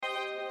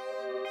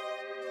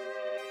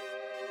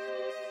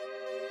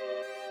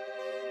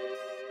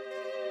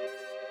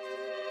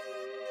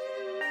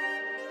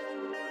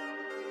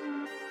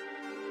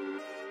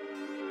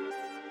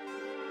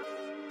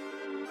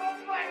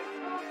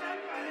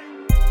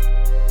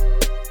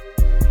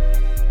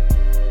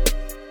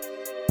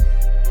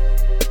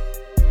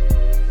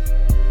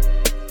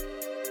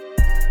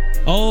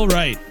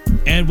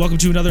And welcome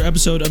to another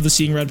episode of the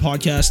Seeing Red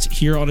podcast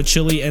here on a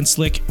chilly and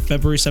slick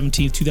February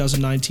 17th,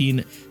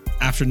 2019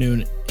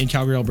 afternoon in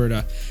Calgary,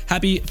 Alberta.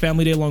 Happy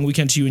Family Day long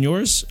weekend to you and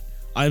yours.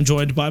 I am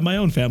joined by my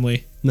own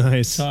family.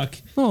 Nice. Talk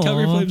Aww.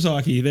 Calgary Flames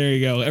hockey. There you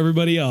go.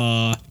 Everybody,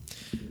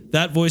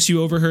 that voice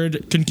you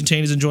overheard couldn't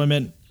contain his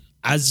enjoyment,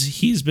 as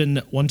he's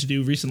been one to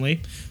do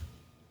recently.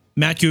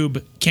 Matt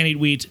Goob can't eat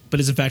wheat, but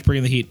is in fact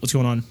bringing the heat. What's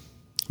going on?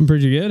 I'm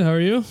pretty good. How are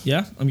you?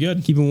 Yeah, I'm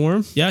good. Keeping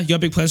warm? Yeah, you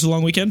got big plans for the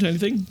long weekend?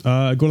 Anything?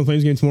 Going to the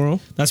Flames game tomorrow.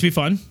 That's gonna be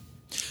fun.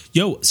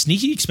 Yo,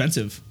 sneaky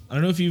expensive. I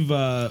don't know if you've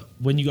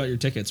when you got your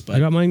tickets, but I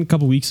got mine a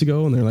couple weeks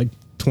ago, and they're like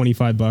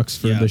 $25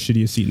 for the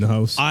shittiest seat in the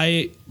house.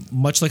 I,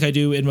 much like I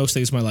do in most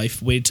things in my life,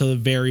 waited till the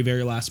very,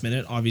 very last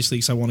minute, obviously,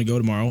 because I want to go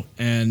tomorrow.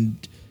 And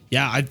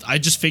yeah, I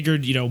just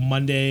figured,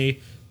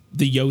 Monday,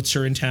 the Yotes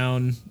are in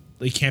town.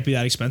 They can't be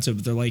that expensive,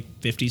 but they're like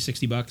 $50,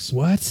 $60.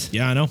 What?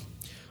 Yeah, I know.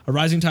 A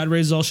rising tide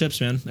raises all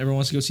ships, man. Everyone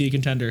wants to go see a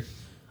contender.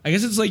 I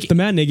guess it's like The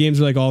matinee games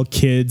are like all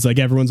kids, like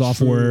everyone's off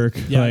work.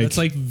 Yeah, it's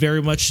like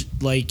very much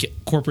like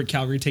corporate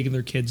Calgary taking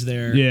their kids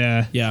there.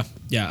 Yeah.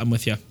 Yeah, I'm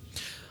with you.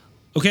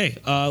 Okay,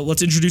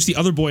 let's introduce the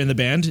other boy in the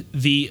band,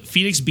 the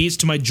Phoenix Beats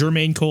to my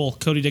Jermaine Cole.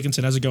 Cody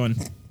Dickinson, how's it going?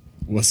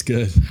 What's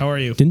good? How are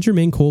you? Didn't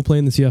Jermaine Cole play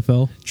in the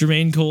CFL?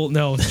 Jermaine Cole,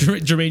 no,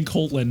 Jermaine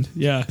Coltland.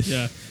 Yeah.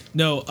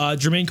 No,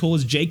 Jermaine Cole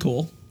is J.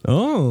 Cole.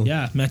 Oh.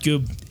 Yeah, Matt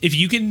Goob. If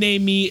you can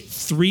name me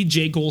 3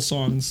 J. Cole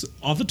songs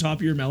off the top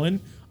of your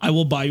melon, I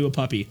will buy you a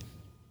puppy.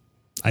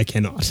 I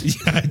cannot.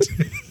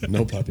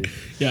 No puppy.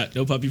 Yeah,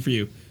 no puppy for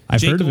you.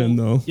 I've J. heard of Cole, him,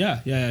 though.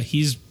 Yeah.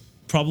 He's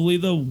probably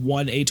the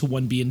 1A to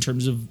 1B in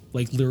terms of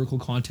like lyrical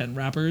content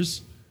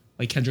rappers.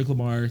 Like Kendrick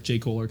Lamar, J.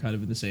 Cole are kind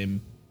of in the same.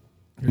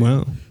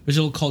 Wow. There's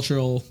a little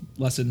cultural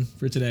lesson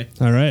for today.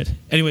 All right.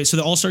 Anyway, so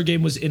the All-Star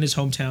game was in his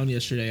hometown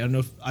yesterday.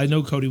 I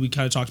know Cody, we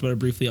kind of talked about it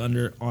briefly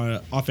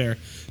off air.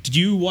 Did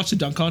you watch the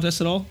dunk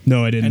contest at all?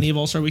 No, I didn't. Any of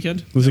All-Star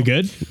weekend? Was it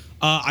good?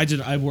 I did.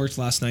 I worked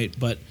last night,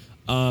 but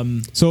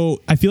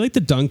So I feel like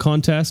the dunk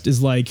contest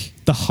is like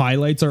the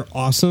highlights are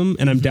awesome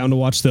and I'm down to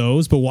watch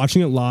those, but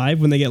watching it live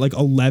when they get like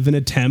 11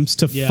 attempts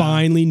to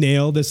finally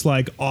nail this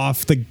like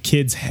off the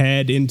kid's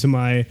head into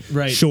my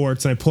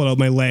shorts and I pull it out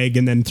my leg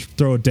and then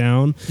throw it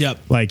down. Yep.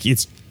 Like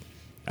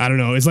I don't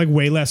know. It's like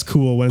way less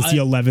cool when it's the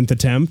 11th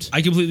attempt.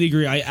 I completely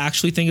agree. I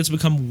actually think it's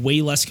become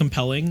way less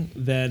compelling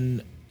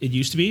than it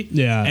used to be.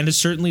 Yeah. And it's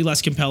certainly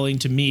less compelling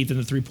to me than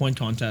the 3-point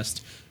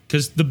contest.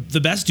 Because the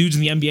best dudes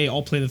in the NBA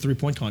all play the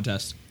 3-point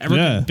contest.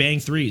 Everyone can bang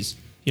threes,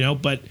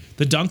 but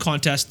the dunk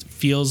contest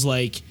feels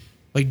like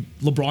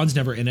LeBron's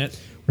never in it.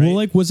 Right? Well,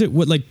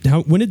 like,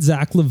 when did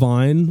Zach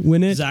Levine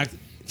win it?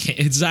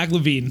 It's Zach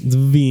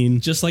Levine.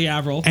 Just like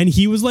Avril. And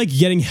he was like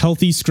getting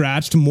healthy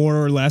scratched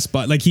more or less,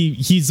 but like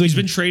he's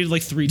been traded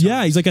like 3 times.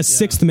 Yeah, he's like a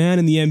sixth man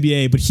in the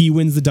NBA, but he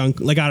wins the dunk.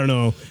 Like, I don't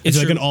know. It's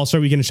like an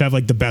all-star weekend to have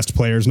like the best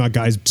players, not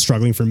guys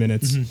struggling for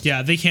minutes. Mm-hmm.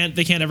 Yeah, they can't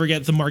ever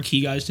get the marquee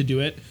guys to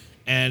do it.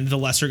 And the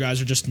lesser guys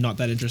are just not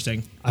that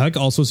interesting. I like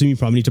also assume you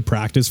probably need to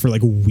practice for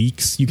like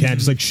weeks. You can't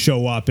just like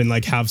show up and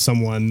like have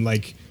someone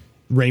like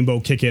rainbow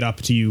kick it up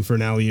to you for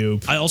an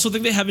alley-oop. I also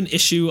think they have an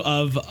issue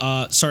of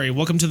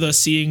welcome to the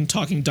Seeing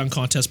Talking Dunk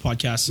Contest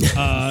podcast.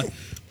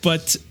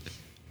 But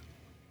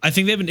I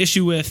think they have an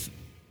issue with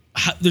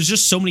there's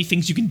just so many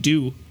things you can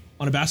do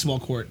on a basketball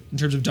court in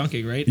terms of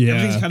dunking, right? Yeah.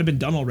 Everything's kind of been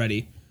done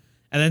already.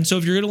 And then so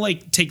if you're gonna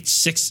like take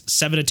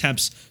 6-7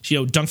 attempts,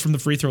 dunk from the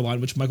free throw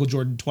line, which Michael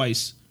Jordan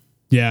twice.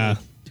 Yeah.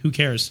 Who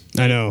cares?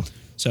 I know.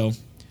 So,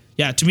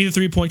 yeah, to me, the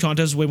 3-point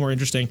contest is way more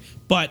interesting.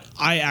 But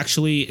I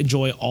actually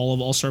enjoy all of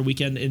All-Star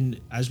Weekend. And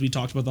as we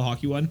talked about the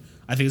hockey one,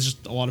 I think it's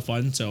just a lot of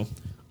fun. So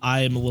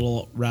I am a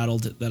little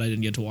rattled that I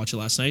didn't get to watch it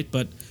last night.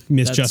 But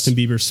missed Justin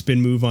Bieber's spin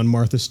move on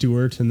Martha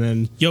Stewart. And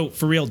then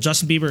for real,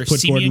 Justin Bieber.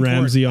 Put Gordon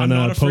Ramsay on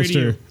a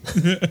poster.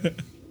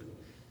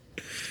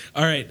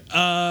 All right.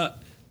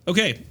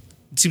 Okay.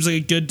 It seems like a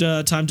good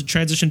time to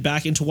transition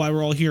back into why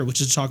we're all here, which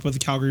is to talk about the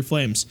Calgary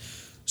Flames.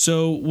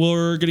 So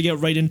we're going to get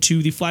right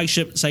into the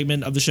flagship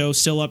segment of the show,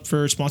 still up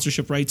for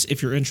sponsorship rights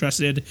if you're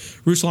interested.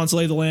 Ruslan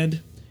Lay the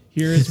Land.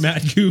 Here is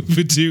Matt Goob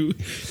doing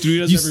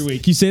this every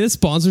week. You say the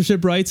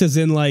sponsorship rights as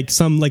in like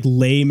some like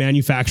lay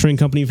manufacturing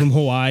company from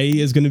Hawaii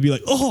is going to be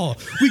like, oh,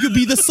 we could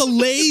be the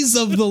Solays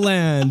of the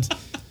land.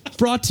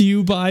 Brought to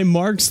you by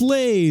Mark's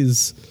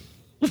Lays.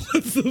 What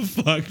the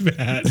fuck,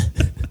 Matt?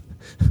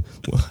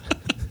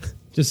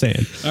 Just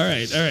saying. All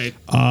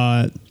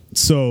right.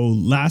 So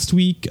last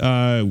week,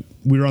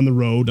 we were on the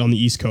road on the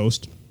East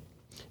Coast.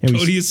 And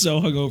Cody is so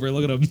hungover.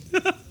 Look at him.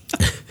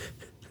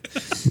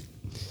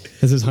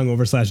 This is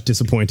hungover /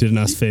 disappointed in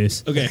us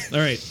face. Okay. All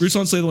right.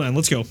 Ruslan Lay the Land.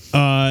 Let's go.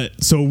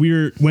 So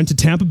we went to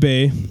Tampa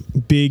Bay,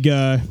 big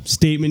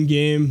statement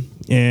game,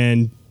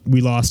 and we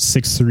lost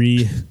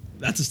 6-3.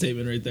 That's a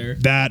statement right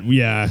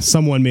there.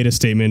 Someone made a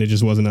statement. It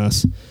just wasn't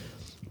us.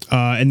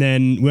 And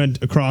then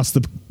went across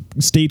the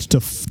state to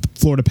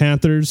Florida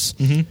Panthers.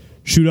 Mm-hmm.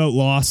 Shootout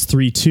loss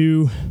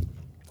 3-2,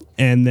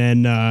 and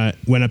then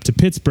went up to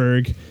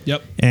Pittsburgh.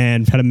 Yep.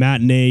 And had a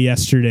matinee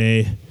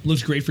yesterday.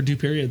 Looks great for 2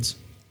 periods.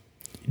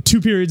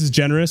 2 periods is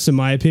generous in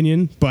my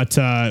opinion, but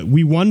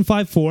we won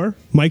 5-4.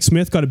 Mike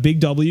Smith got a big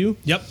W.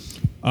 Yep.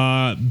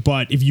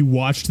 But if you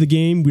watched the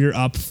game, we were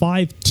up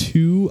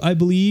 5-2, I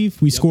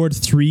believe. We scored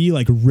 3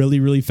 like really,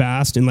 really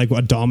fast in like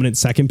a dominant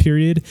second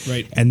period.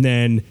 Right. And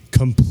then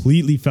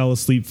completely fell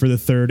asleep for the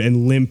third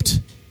and limped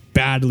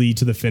badly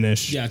to the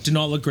finish. Yeah, did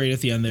not look great at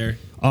the end there.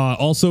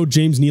 Also,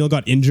 James Neal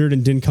got injured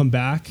and didn't come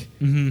back.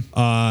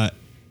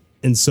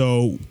 And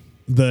so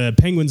the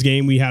Penguins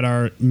game, we had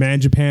our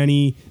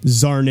Mangiapane,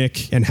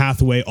 Zarnik, and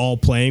Hathaway all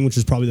playing, which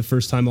is probably the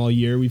first time all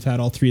year we've had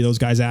all 3 of those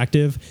guys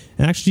active.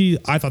 And actually,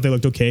 I thought they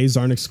looked okay.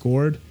 Zarnik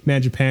scored.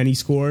 Mangiapane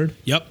scored.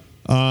 Yep.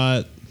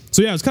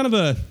 So, yeah, it was kind of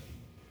a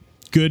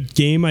good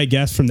game, I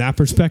guess, from that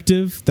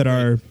perspective, that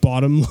our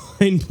bottom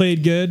line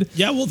played good.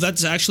 Yeah, well,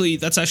 that's actually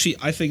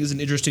I think is an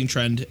interesting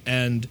trend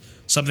and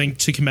something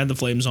to commend the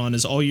Flames on.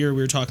 Is all year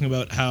we were talking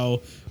about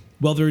how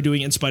well they were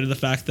doing in spite of the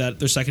fact that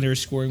their secondary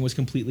scoring was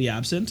completely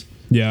absent.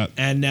 Yeah.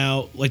 And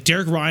now, like,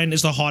 Derek Ryan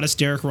is the hottest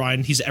Derek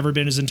Ryan he's ever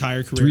been his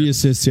entire career. 3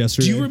 assists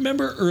yesterday. Do you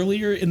remember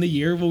earlier in the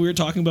year when we were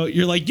talking about,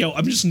 you're like, yo,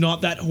 I'm just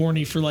not that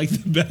horny for, like,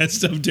 the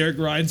best of Derek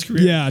Ryan's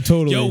career. Yeah,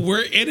 totally. Yo,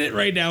 we're in it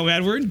right now,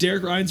 man. We're in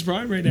Derek Ryan's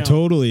prime right now.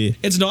 Totally.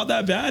 It's not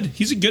that bad.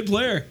 He's a good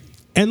player.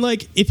 And,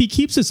 like, if he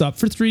keeps this up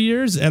for 3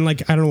 years, and,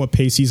 like, I don't know what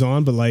pace he's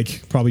on, but,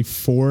 like, probably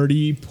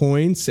 40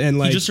 points, and,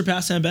 like... He just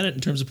surpassed Sam Bennett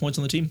in terms of points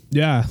on the team.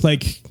 Yeah,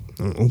 like...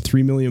 I don't know,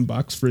 $3 million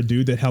for a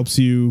dude that helps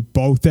you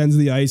both ends of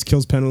the ice,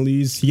 kills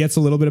penalties. He gets a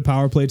little bit of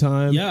power play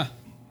time. Yeah.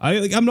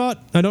 I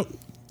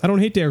don't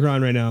hate Derek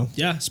Ryan right now.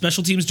 Yeah,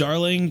 special teams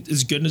darling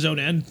is good in his own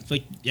end.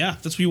 Like, yeah,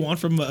 that's what you want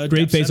from a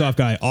great face-off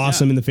guy.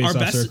 Awesome in the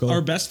face-off circle.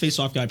 Our best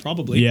face-off guy,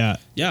 probably. Yeah.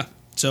 Yeah.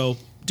 So,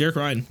 Derek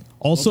Ryan.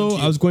 Also,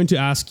 I was going to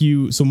ask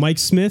you, so Mike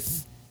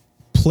Smith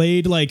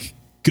played, like,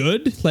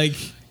 good? Like...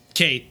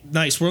 Okay,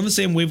 nice. We're on the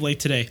same wavelength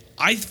today.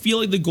 I feel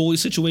like the goalie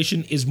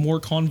situation is more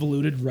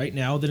convoluted right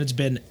now than it's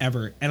been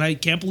ever. And I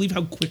can't believe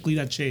how quickly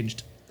that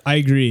changed. I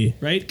agree.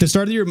 Right? The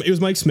start of the year, it was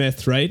Mike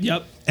Smith, right?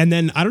 Yep. And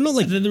then, I don't know,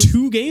 like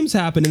 2 games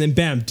happened, and then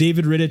bam,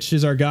 David Rittich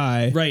is our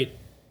guy. Right.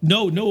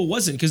 No, it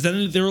wasn't. Because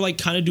then they were like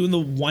kind of doing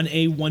the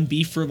 1A,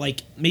 1B for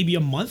like maybe a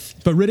month.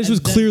 But Rittich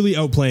was clearly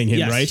outplaying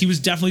him, right? He was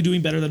definitely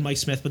doing better than Mike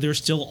Smith, but they were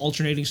still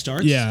alternating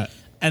starts. Yeah.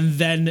 And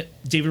then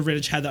David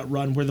Rittich had that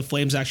run where the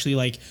Flames actually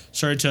like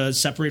started to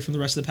separate from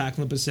the rest of the pack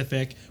in the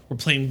Pacific. Were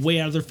playing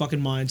way out of their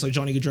fucking minds. Like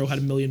Johnny Gaudreau had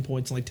 1 million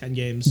points in like 10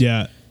 games.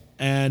 Yeah.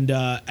 And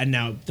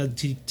now that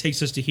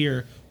takes us to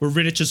here, where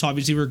Rittich has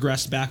obviously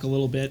regressed back a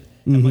little bit,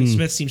 and Mike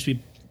Smith seems to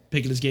be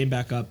picking his game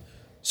back up.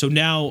 So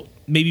now,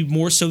 maybe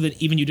more so than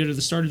even you did at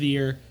the start of the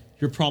year,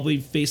 you're probably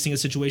facing a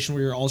situation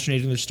where you're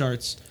alternating their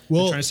starts and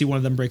trying to see one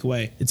of them break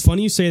away. It's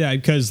funny you say that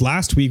because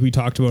last week we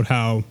talked about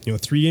how,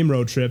 3-game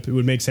road trip, it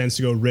would make sense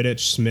to go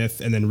Rittich,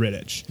 Smith, and then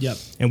Rittich. Yep.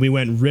 And we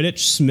went Rittich,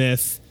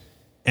 Smith,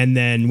 and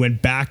then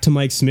went back to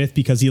Mike Smith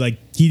because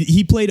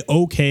he played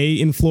okay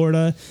in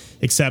Florida,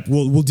 except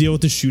we'll deal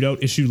with the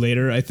shootout issue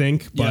later, I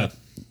think. But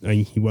I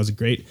mean, he wasn't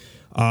great.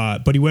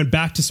 But he went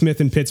back to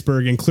Smith in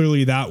Pittsburgh, and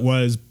clearly that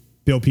was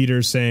Bill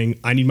Peters saying,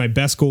 I need my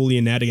best goalie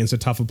in net against a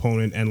tough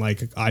opponent, and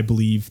I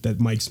believe that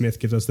Mike Smith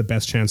gives us the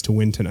best chance to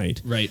win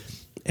tonight. Right.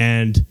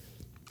 And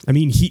I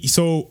mean,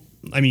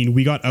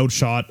 we got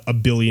outshot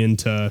 1 billion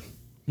to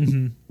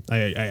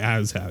I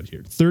was out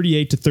here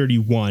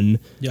 38-31.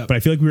 Yep. But I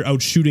feel like we were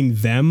outshooting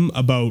them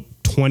about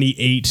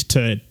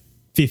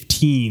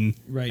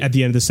 28-15 at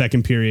the end of the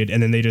second period,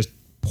 and then they just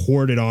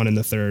poured it on in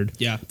the third.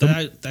 Yeah,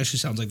 that actually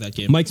sounds like that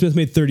game. Mike Smith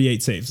made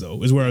 38 saves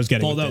though, is where I was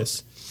getting with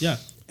this. Yeah.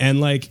 And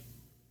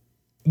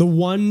the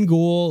one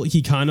goal,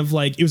 he kind of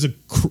it was a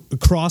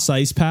cross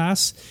ice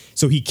pass.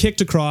 So he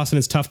kicked across and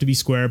it's tough to be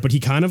square, but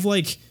he kind of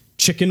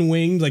chicken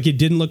winged. It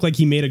didn't look like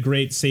he made a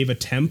great save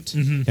attempt,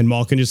 and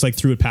Malkin just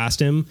threw it past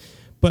him.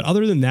 But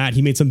other than that,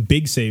 he made some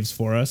big saves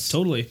for us.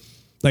 Totally.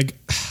 I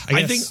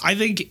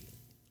think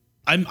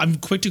I'm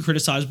quick to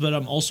criticize, but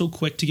I'm also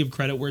quick to give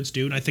credit where it's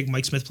due. And I think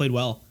Mike Smith played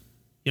well.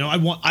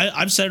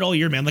 I've said it all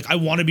year, man. I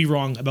want to be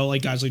wrong about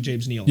guys like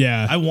James Neal.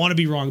 Yeah. I want to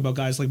be wrong about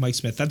guys like Mike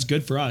Smith. That's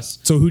good for us.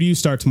 So who do you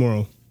start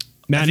tomorrow?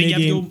 I think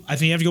you have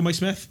to go Mike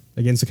Smith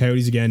against the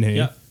Coyotes again. Hey,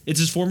 yeah, it's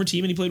his former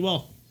team, and he played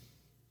well.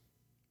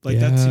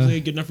 That seems like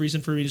a good enough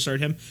reason for me to start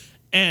him.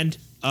 And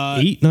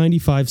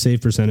 .895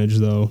 save percentage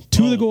though.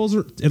 Two of the goals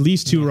were at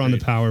least 2 were on the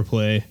power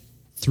play.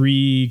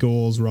 3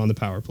 goals were on the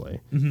power play.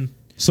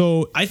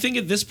 So I think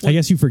at this point, I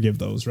guess you forgive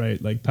those,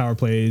 right? Power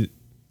play.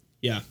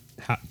 Yeah.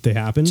 They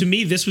happen. To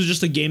me, this was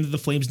just a game that the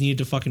Flames needed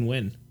to fucking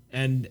win,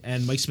 and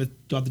Mike Smith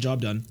got the job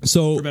done.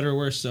 So for better or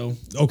worse. So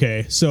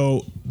okay,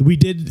 so we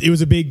did. It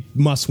was a big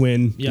must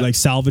win. Yeah.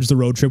 Salvage the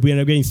road trip. We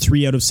ended up getting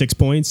 3 out of 6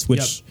 points,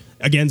 which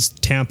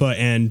against Tampa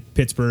and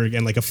Pittsburgh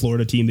and a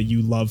Florida team that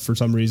you love for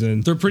some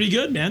reason. They're pretty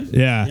good, man.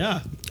 Yeah,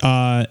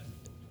 yeah.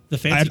 The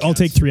fancy. I'll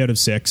take 3 out of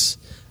 6.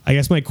 I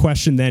guess my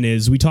question then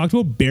is, we talked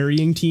about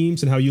burying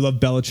teams and how you love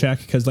Belichick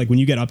because when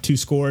you get up 2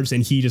 scores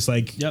and he just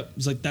yep,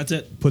 he's that's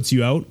it, puts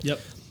you out.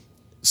 Yep.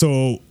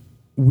 So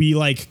we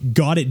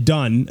got it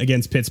done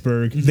against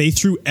Pittsburgh. They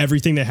threw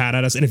everything they had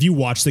at us. And if you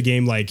watch the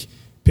game,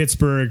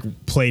 Pittsburgh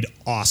played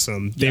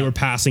awesome. They were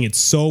passing it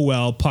so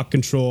well, puck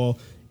control,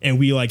 and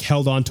we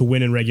held on to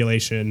win in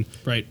regulation.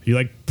 Right. Are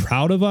you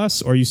proud of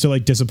us, or are you still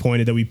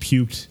disappointed that we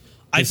puked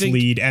I this think-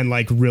 lead and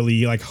like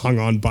really like hung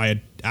on by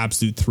an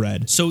absolute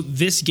thread. So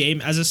this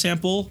game as a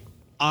sample,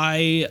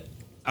 I'm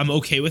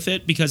okay with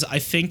it because I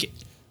think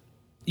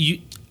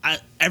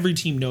every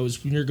team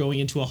knows when you're going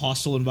into a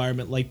hostile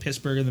environment like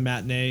Pittsburgh and the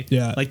matinee.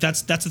 Yeah. Like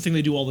that's the thing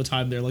they do all the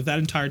time there. Like that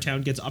entire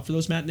town gets up for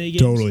those matinee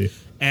games. Totally.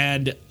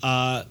 And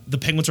the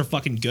Penguins are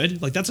fucking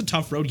good. Like that's a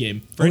tough road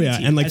game for any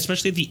team, and like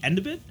especially at the end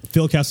of it.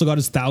 Phil Kessel got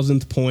his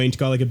 1,000th point,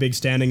 got like a big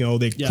standing O.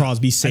 Yeah.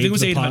 Crosby saved I think it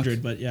was the puck.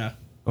 800, but yeah,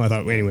 Oh, I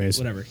thought, anyways.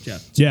 whatever. Yeah.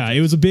 Yeah, it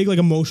was a big, like,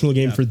 emotional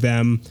game for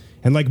them.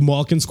 And, like,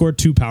 Malkin scored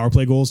 2 power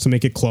play goals to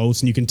make it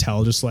close. And you can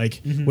tell just, like,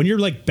 when your,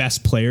 like,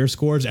 best player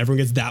scores, everyone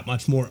gets that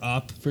much more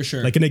up. For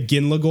sure. Like, an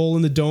Iginla goal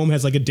in the Dome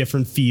has, like, a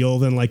different feel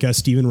than, like, a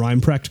Steven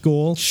Reinprecht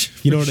goal.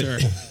 You know what sure.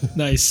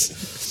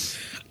 Nice.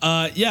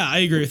 Yeah, I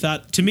agree with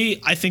that. To me,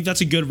 I think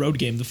that's a good road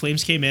game. The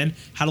Flames came in,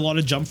 had a lot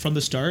of jump from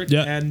the start,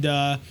 Yeah.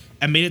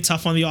 and made it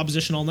tough on the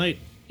opposition all night.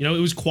 You know, it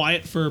was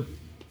quiet for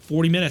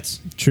 40 minutes.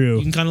 True.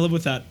 You can kind of live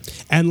with that.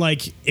 And,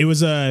 like, it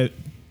was a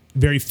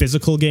very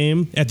physical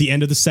game. At the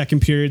end of the second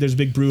period, there's a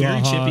big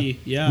brouhaha. Very chippy,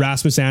 yeah.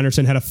 Rasmus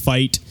Andersson had a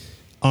fight.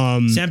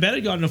 Sam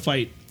Bennett got in a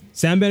fight.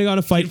 Sam Bennett got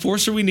a fight.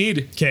 Enforcer we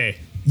need. Okay.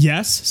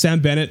 Yes, Sam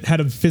Bennett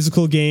had a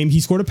physical game. He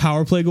scored a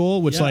power play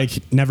goal, which Yeah. like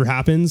never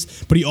happens.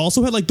 But he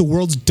also had like the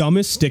world's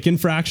dumbest stick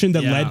infraction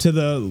that Yeah. led to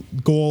the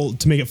goal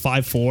to make it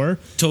 5-4.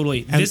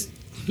 Totally. And-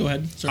 Go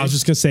ahead. Sorry. I was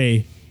just gonna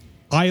say,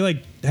 I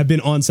like have been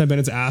on Sam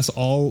Bennett's ass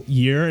all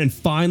year, and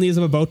finally, as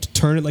I'm about to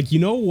turn it, like, you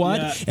know what?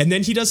 Yeah. And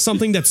then he does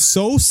something that's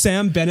so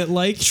Sam Bennett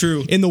like.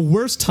 True. In the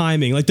worst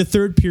timing, like the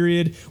third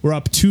period, we're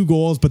up 2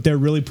 goals, but they're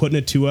really putting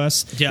it to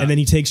us. Yeah. And then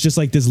he takes just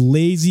like this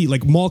lazy,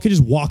 like Malkin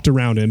just walked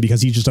around him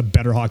because he's just a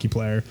better hockey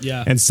player.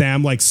 Yeah. And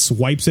Sam like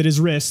swipes at his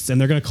wrists, and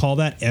they're gonna call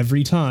that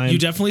every time. You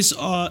definitely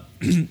saw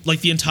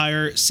like the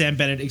entire Sam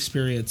Bennett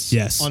experience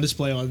Yes. on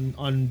display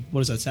on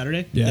what is that,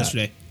 Saturday? Yeah.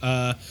 Yesterday.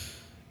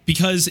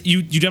 Because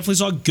you definitely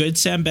saw good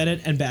Sam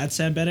Bennett and bad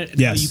Sam Bennett,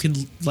 and how Yes. you can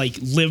like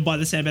live by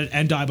the Sam Bennett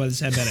and die by the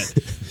Sam Bennett.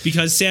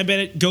 Because Sam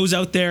Bennett goes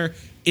out there,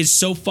 is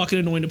so fucking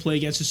annoying to play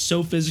against, is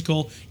so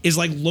physical, is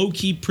like low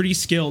key pretty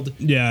skilled,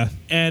 Yeah.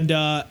 and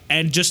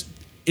just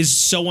is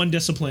so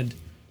undisciplined.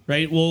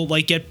 Right? We'll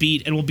like get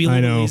beat and we'll be a I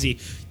little know. lazy.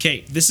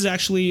 Okay, this is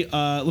actually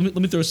let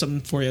me throw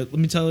something for you. Let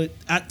me tell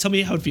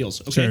me how it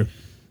feels. Okay. Sure.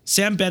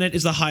 Sam Bennett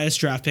is the highest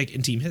draft pick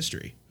in team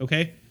history.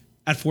 Okay,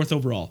 at 4th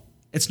overall.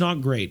 It's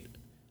not great.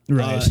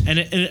 Right. And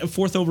at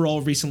 4th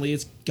overall recently,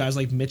 it's guys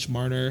like Mitch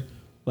Marner.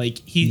 Like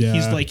he's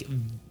Yeah. like,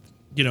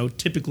 you know,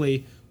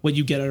 typically what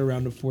you get at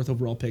around a 4th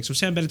overall pick. So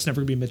Sam Bennett's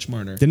never gonna be Mitch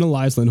Marner. Didn't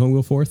Elias Lindholm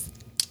go 4th?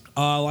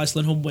 Elias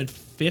Lindholm went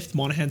 5th,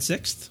 Monahan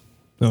 6th,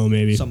 Oh,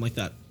 maybe. something like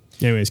that.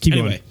 Anyways, keep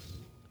Anyway, going.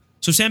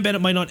 so Sam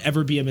Bennett might not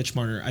ever be a Mitch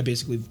Marner.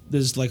 This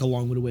is like a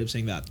long-winded way of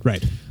saying that.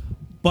 Right.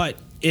 But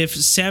if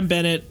Sam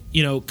Bennett,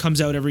 you know, comes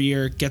out every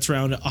year, gets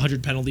around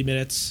 100 penalty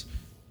minutes,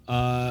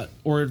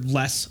 or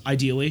less,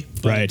 ideally,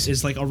 but Right.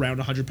 is like around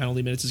 100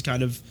 penalty minutes, is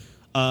kind of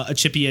a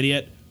chippy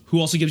idiot who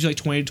also gives you like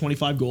 20 to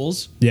 25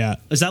 goals. Yeah.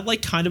 Is that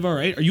like kind of all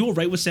right? Are you all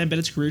right with Sam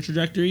Bennett's career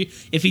trajectory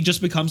if he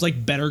just becomes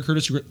like better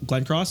Curtis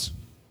Glencross?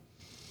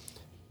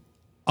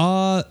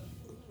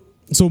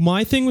 So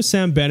my thing with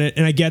Sam Bennett,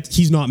 and I get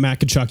he's not Matt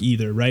Tkachuk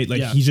either, right? Like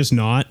Yeah. he's just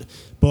not.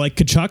 But like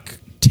Tkachuk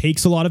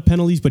takes a lot of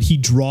penalties, but he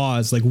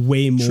draws like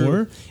way more.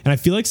 True. And I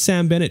feel like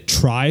Sam Bennett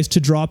tries to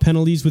draw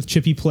penalties with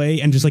chippy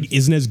play and just like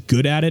isn't as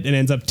good at it and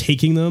ends up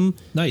taking them.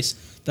 Nice.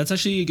 That's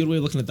actually a good way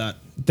of looking at that.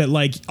 That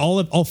like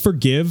I'll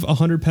forgive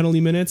 100 penalty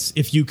minutes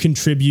if you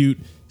contribute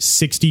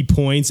 60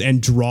 points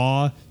and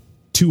draw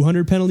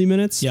 200 penalty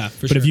minutes. Yeah,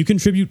 for but if sure. you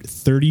contribute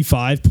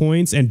 35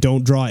 points and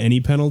don't draw any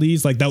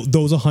penalties, like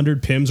those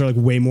 100 pims are like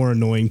way more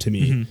annoying to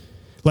me. Mm-hmm.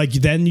 Like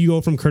then you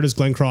go from Curtis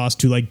Glencross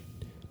to like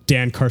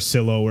Dan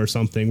Carcillo or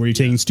something where you're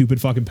taking stupid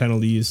fucking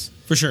penalties.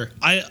 For sure.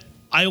 I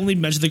only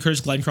mentioned the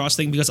Curtis Glencross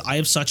thing because I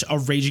have such a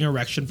raging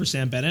erection for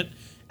Sam Bennett,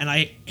 and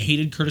I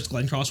hated Curtis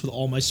Glencross with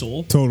all my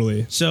soul.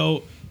 Totally.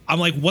 So I'm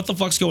like, what the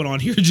fuck's going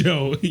on here,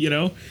 Joe? You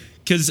know?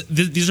 Because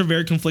these are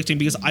very conflicting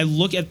because I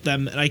look at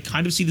them and I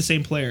kind of see the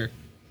same player,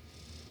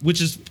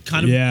 which is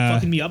kind of Yeah.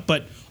 fucking me up.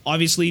 But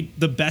obviously,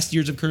 the best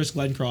years of Curtis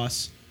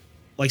Glencross,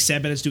 like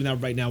Sam Bennett's doing that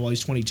right now while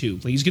he's 22.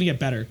 Like he's going to get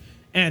better.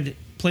 And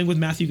playing with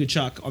Matthew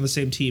Tkachuk on the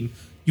same team,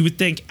 you would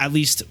think, at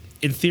least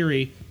in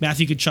theory,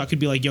 Matthew Tkachuk could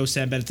be like, yo,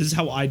 Sam Bennett, this is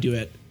how I do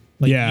it.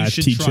 Like, Yeah, you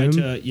should teach try him.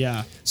 to,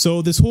 yeah.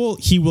 So this whole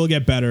he will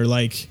get better.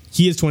 Like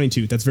he is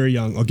 22. That's very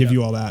young. I'll give Yeah.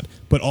 you all that.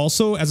 But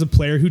also as a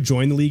player who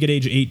joined the league at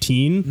age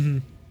 18, Mm-hmm.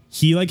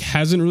 he like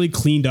hasn't really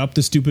cleaned up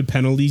the stupid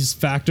penalties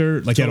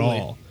factor like Totally.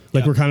 at all.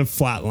 Like Yeah. we're kind of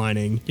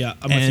flatlining. Yeah,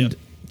 I'm with and you.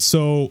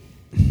 so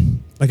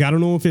like I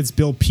don't know if it's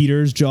Bill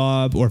Peters'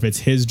 job or if it's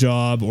his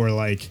job or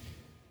like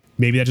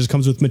maybe that just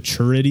comes with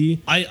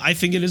maturity. I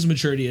think it is a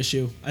maturity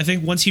issue. I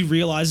think once he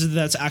realizes that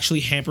that's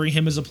actually hampering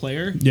him as a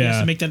player, he Yeah.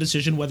 has to make that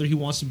decision whether he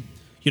wants to,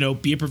 you know,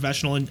 be a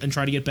professional and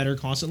try to get better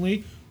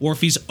constantly, or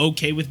if he's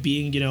okay with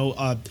being, you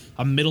know,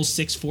 a middle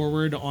 6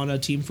 forward on a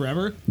team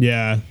forever.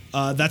 Yeah.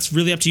 That's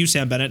really up to you,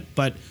 Sam Bennett.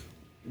 But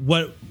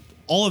what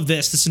all of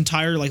this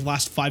entire like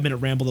last 5-minute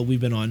ramble that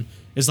we've been on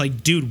is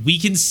like, dude, we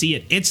can see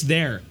it. It's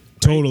there.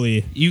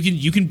 Totally.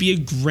 You can be a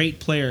great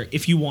player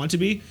if you want to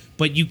be,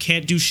 but you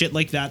can't do shit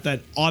like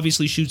that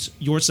obviously shoots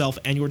yourself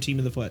and your team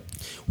in the foot.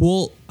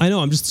 Well, I know.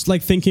 I'm just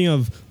like thinking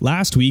of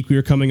last week. We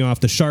were coming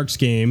off the Sharks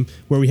game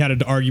where we had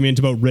an argument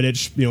about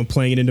Rittich,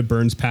 playing it into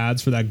Burns'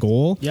 pads for that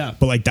goal. Yeah.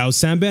 But like that was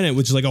Sam Bennett,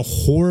 which is like a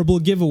horrible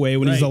giveaway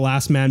when he's the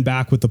last man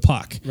back with the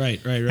puck. Right.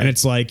 And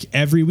it's like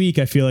every week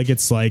I feel like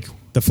it's like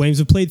the Flames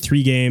have played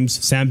 3 games.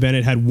 Sam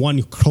Bennett had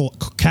one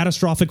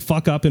catastrophic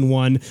fuck up in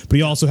one, but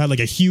he also had like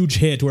a huge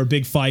hit or a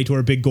big fight or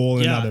a big goal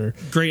in another.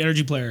 Great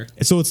energy player.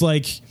 And so it's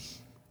like,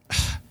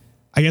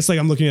 I guess like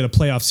I'm looking at a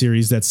playoff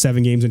series that's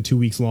 7 games and 2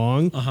 weeks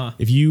long.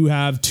 If you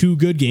have 2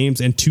 good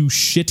games and 2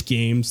 shit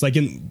games, like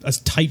in a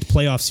tight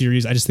playoff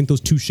series, I just think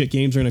those 2 shit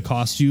games are going to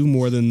cost you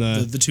more than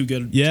the 2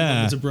 good. Yeah. 2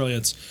 moments of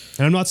brilliance.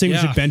 And I'm not saying we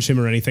should bench him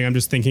or anything. I'm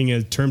just thinking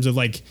in terms of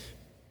like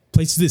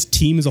places this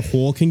team as a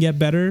whole can get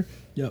better.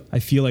 Yep. I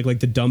feel like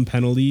the dumb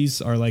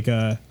penalties are like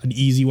an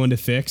easy one to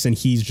fix, and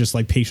he's just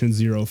like patient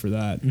zero for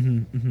that.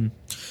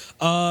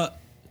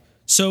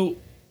 So,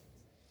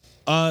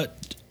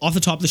 off the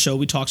top of the show,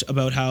 we talked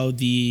about how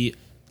the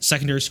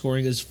secondary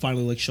scoring has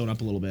finally like shown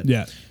up a little bit.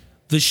 Yeah.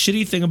 The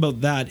shitty thing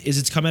about that is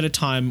it's come at a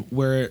time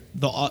where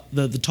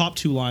the top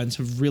 2 lines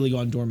have really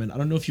gone dormant. I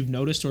don't know if you've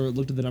noticed or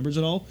looked at the numbers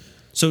at all.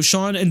 So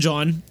Sean and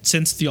John,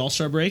 since the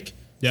All-Star break,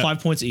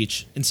 5 points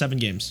each in 7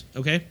 games.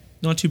 Okay,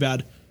 not too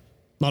bad.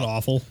 Not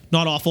awful.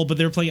 Not awful, but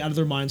they're playing out of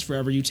their minds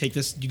forever. You consider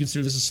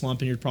this a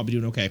slump, and you're probably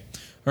doing okay.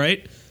 All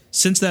right.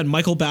 Since then,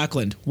 Michael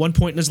Backlund, 1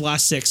 point in his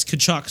last 6.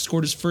 Kachuk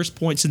scored his first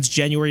point since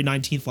January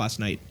 19th last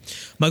night.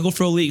 Michael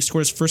Frolik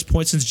scored his first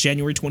point since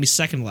January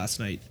 22nd last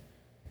night.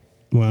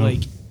 Wow.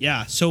 Like,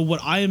 yeah. So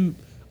what I am,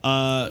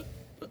 all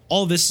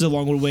of this is a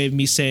long way of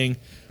me saying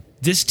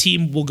this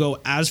team will go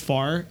as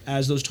far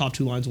as those top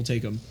 2 lines will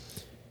take them.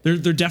 They're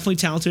definitely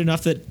talented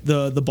enough that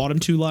the bottom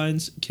 2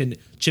 lines can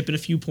chip in a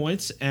few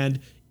points and,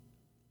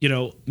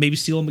 maybe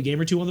steal them a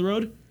game or 2 on the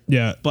road.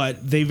 Yeah.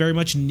 But they very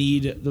much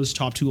need those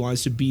top 2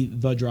 lines to be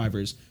the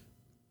drivers.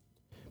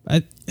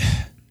 I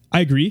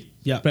agree.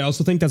 Yeah. But I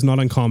also think that's not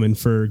uncommon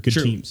for good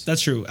teams.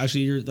 That's true.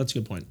 Actually, that's a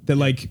good point. That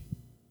like,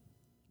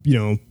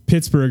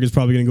 Pittsburgh is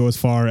probably going to go as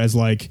far as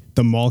like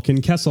the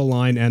Malkin Kessel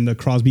line and the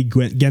Crosby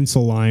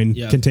Gensel line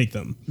can take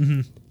them.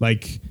 Mm-hmm.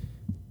 Like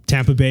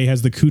Tampa Bay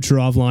has the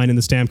Kucherov line and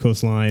the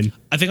Stamkos line.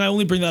 I think I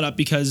only bring that up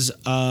because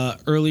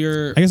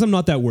earlier... I guess I'm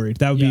not that worried.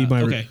 That would be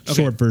my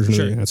short version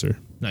of the answer.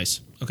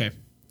 Nice. Okay.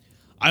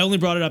 I only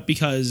brought it up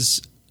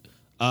because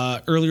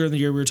earlier in the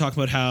year we were talking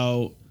about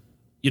how,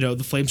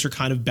 the Flames are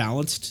kind of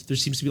balanced. There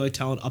seems to be like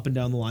talent up and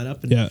down the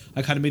lineup. And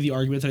I kind of made the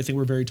argument that I think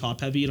we're very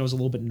top heavy, and I was a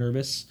little bit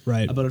nervous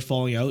about it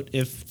falling out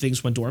if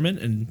things went dormant,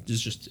 and this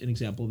is just an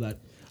example of that.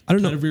 I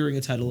don't know. Kind of rearing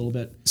its head a little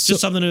bit. Just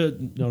something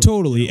to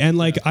totally. And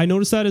like I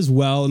noticed that as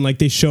well. And like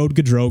they showed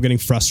Gaudreau getting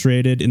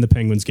frustrated in the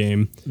Penguins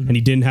game, and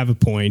he didn't have a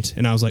point.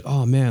 And I was like,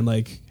 oh man,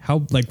 like how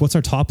what's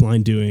our top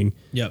line doing?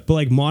 Yep. But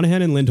like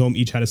Monahan and Lindholm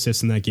each had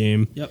assists in that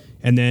game. Yep.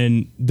 And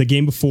then the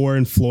game before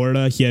in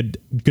Florida,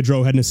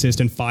 Gaudreau had an assist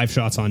and 5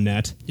 shots on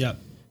net. Yep.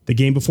 The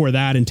game before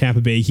that in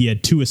Tampa Bay, he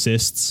had 2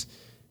 assists.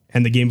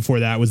 And the game before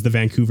that was the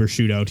Vancouver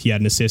shootout. He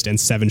had an assist and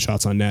 7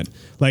 shots on net.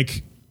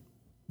 Like.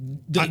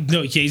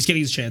 He's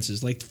getting his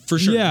chances, like for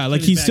sure. Yeah,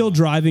 like he's still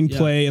driving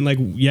play, and like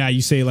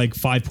you say like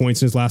 5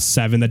 points in his last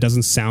 7. That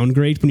doesn't sound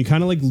great. When you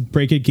kind of like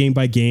break it game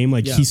by game,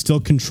 like he's still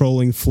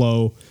controlling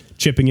flow,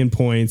 chipping in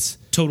points.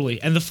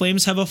 Totally. And the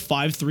Flames have a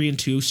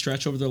 5-3-2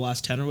 stretch over their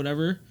last 10 or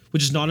whatever,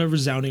 which is not a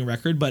resounding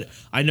record, but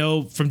I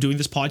know from doing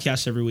this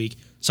podcast every week,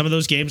 some of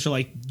those games are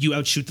like you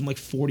outshoot them like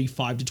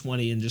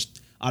 45-20 and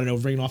just, I don't know,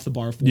 ringing off the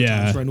bar 4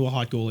 times, run into a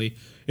hot goalie.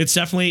 It's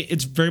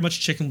very much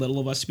Chicken Little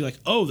of us to be like,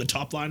 oh, the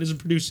top line isn't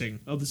producing.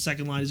 Oh, the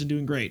second line isn't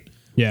doing great.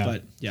 Yeah.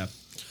 But yeah.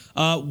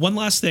 One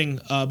last thing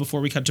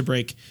before we cut to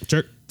break.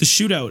 Sure. The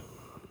shootout.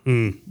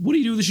 What do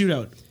you do with the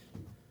shootout?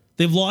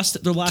 They've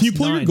lost their last 9. Can you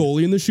play your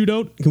goalie in the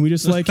shootout? Can we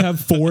just like have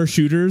 4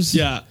 shooters?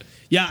 Yeah.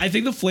 Yeah, I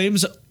think the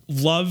Flames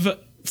love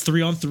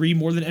 3-on-3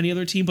 more than any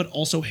other team, but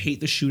also hate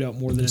the shootout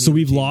more than any other team. So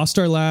we've lost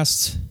our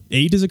last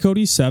 8, is it,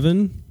 Cody?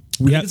 7?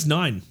 I think it's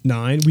 9.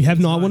 9. We have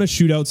not won a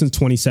shootout since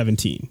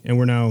 2017, and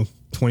we're now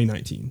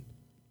 2019.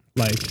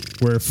 Like,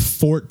 we're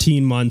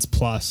 14 months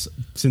plus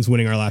since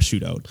winning our last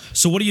shootout.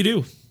 So what do you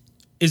do?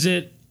 Is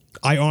it...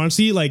 I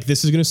honestly, like,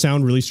 this is going to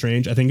sound really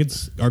strange. I think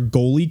it's our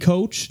goalie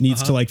coach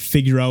needs to, like,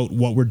 figure out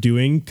what we're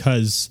doing,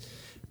 because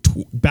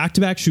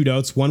back-to-back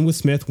shootouts, one with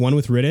Smith, one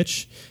with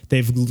Rittich,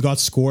 they've got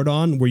scored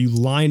on where you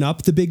line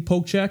up the big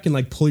poke check and,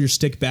 like, pull your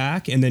stick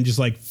back and then just,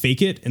 like,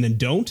 fake it and then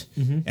don't.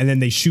 And then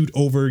they shoot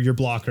over your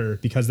blocker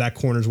because that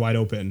corner's wide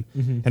open.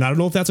 And I don't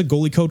know if that's a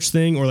goalie coach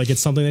thing or, like,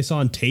 it's something they saw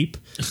on tape,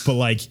 but,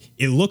 like,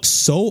 it looks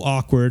so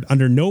awkward.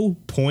 Under no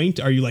point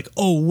are you like,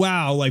 oh,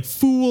 wow, like,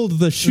 fooled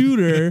the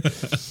shooter.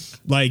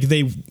 Like,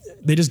 they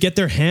just get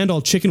their hand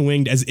all chicken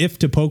winged as if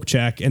to poke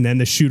check, and then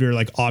the shooter,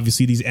 like,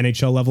 obviously these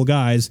NHL level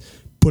guys,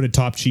 put it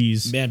top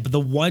cheese. Man, but the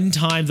one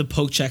time the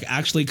poke check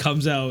actually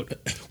comes out,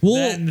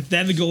 Well,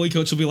 then the goalie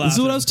coach will be laughing. This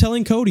is what I was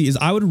telling Cody is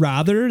I would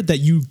rather that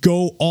you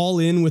go all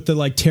in with the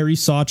like Terry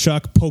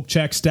Sawchuk poke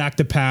check, stack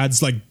the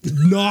pads, like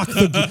knock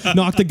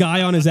the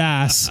guy on his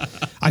ass.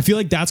 I feel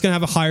like that's gonna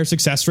have a higher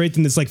success rate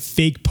than this like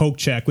fake poke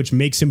check, which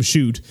makes him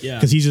shoot. Yeah.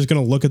 Because he's just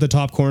gonna look at the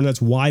top corner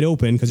that's wide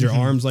open because your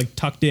arm's like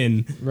tucked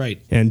in.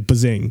 Right. And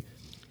bazing.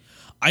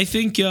 I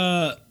think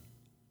goaltending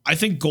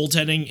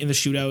in the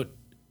shootout,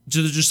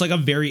 just like a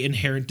very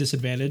inherent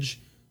disadvantage,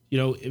 you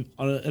know,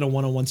 in a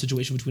one-on-one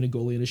situation between a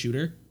goalie and a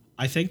shooter,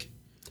 I think.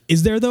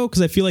 Is there though?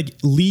 Because I feel like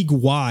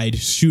league-wide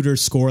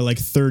shooters score like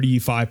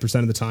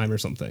 35% of the time or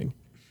something.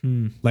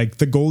 Like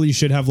the goalie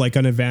should have like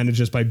an advantage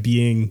just by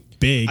being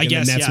big. I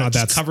guess, the net's not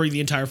that covering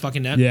the entire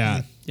fucking net.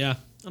 Yeah. Yeah.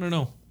 I don't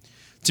know.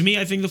 To me,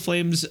 I think the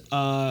Flames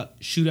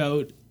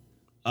shootout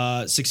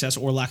success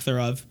or lack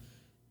thereof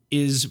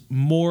is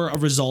more a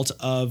result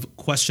of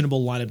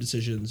questionable lineup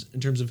decisions in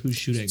terms of who's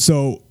shooting.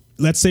 So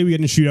let's say we get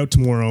in a shootout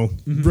tomorrow,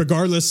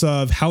 regardless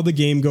of how the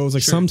game goes.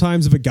 Like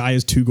sometimes if a guy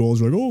has 2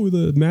 goals, we're like, oh,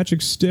 the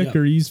magic stick,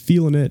 or he's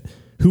feeling it.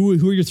 Who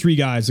are your 3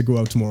 guys that go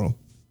out tomorrow?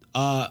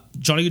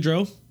 Johnny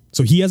Gaudreau.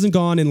 So he hasn't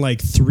gone in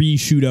like 3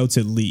 shootouts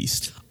at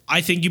least.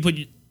 I think you put,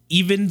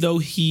 even though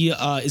he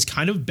is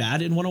kind of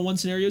bad in one-on-one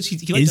scenarios, he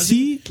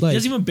doesn't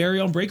even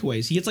bury on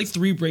breakaways. He gets like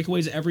 3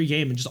 breakaways every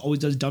game and just always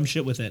does dumb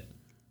shit with it.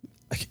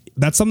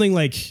 That's something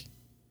like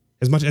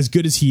as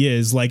good as he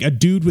is, like a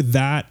dude with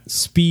that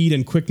speed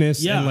and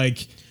quickness, and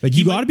like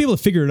you got to be able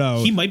to figure it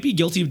out. He might be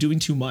guilty of doing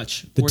too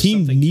much. The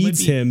team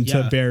needs him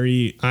to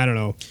bury. I don't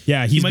know.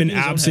 Yeah, he's been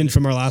absent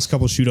from our last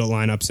couple shootout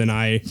lineups, and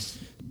I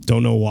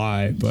don't know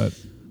why. But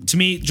to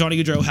me,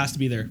 Johnny Gaudreau has to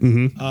be there.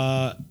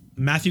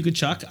 Matthew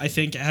Tkachuk, I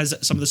think, has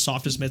some of the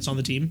softest mitts on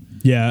the team.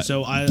 Yeah,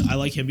 so I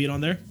like him being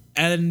on there.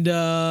 And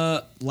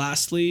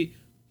lastly,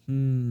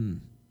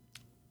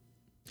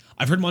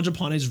 I've heard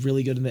Mangiapane is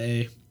really good in the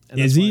A.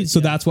 Is he? So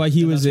that's why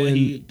he was in.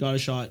 He got a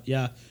shot.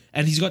 Yeah,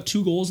 and he's got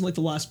 2 goals in like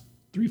the last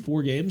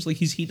 3-4 games. Like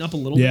he's heating up a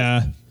little bit.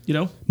 Yeah, you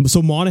know.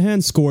 So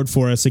Monahan scored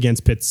for us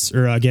against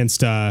Florida. I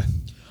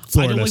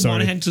don't like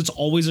Monahan because it's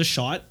always a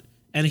shot,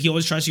 and he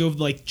always tries to go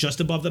like just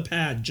above the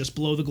pad, just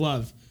below the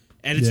glove,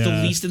 and it's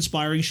the least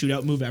inspiring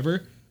shootout move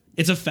ever.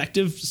 It's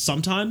effective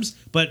sometimes,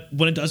 but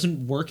when it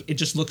doesn't work, it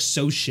just looks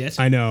so shit.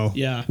 I know.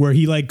 Yeah. Where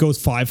he like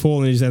goes 5-hole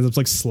and he just ends up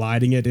like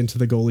sliding it into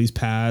the goalie's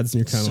pads, and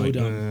you're kind of like,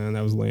 dumb.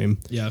 That was lame.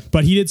 Yeah.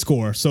 But he did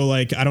score, so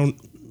like I don't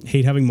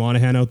hate having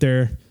Monahan out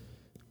there.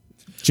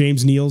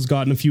 James Neal's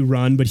gotten a few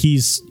run, but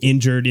he's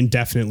injured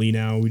indefinitely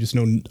now. We just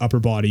know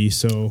upper body.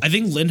 So I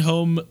think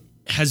Lindholm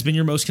has been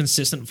your most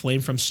consistent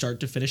Flame from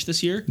start to finish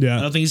this year. Yeah.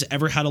 I don't think he's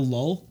ever had a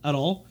lull at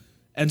all,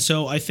 and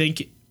so I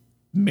think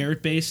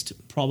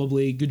merit-based,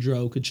 probably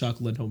Gaudreau,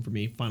 Tkachuk, Lindholm for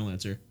me. Final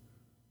answer.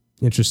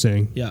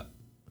 Interesting. Yeah.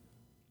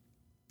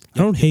 I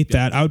don't hate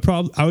that.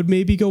 I would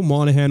maybe go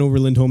Monahan over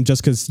Lindholm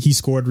just because he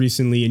scored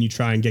recently, and you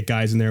try and get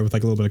guys in there with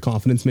like a little bit of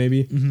confidence,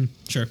 maybe.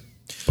 Sure.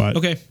 But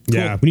okay, cool.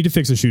 Yeah, we need to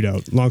fix a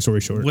shootout. Long story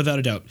short, without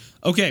a doubt.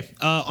 Okay,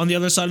 on the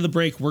other side of the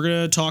break, we're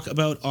gonna talk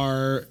about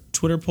our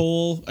Twitter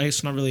poll. I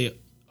guess not really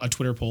a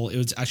Twitter poll. It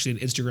was actually an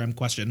Instagram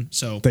question.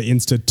 So the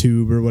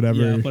InstaTube or whatever.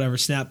 Yeah, whatever.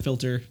 Snap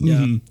filter.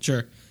 Yeah,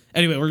 sure.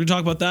 Anyway, we're gonna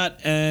talk about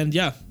that, and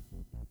yeah,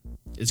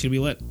 it's gonna be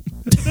lit.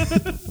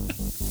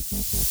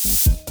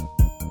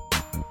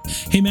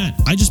 Hey Matt,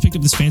 I just picked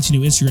up this fancy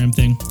new Instagram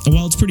thing. And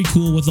while it's pretty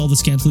cool with all the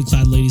scantily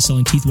clad ladies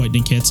selling teeth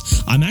whitening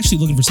kits, I'm actually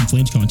looking for some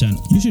Flames content.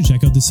 You should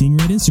check out the Seeing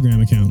Red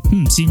Instagram account.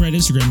 Seeing Red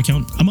Instagram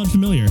account? I'm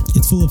unfamiliar.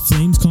 It's full of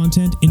Flames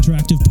content,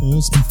 interactive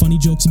polls, and funny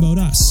jokes about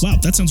us. Wow,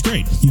 that sounds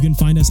great. You can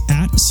find us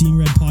at Seeing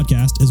Red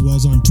Podcast, as well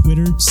as on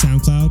Twitter,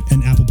 SoundCloud,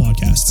 and Apple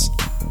Podcasts.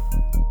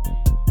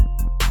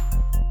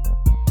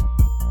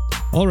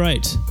 All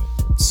right.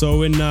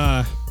 So in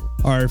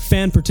our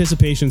fan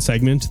participation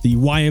segment, the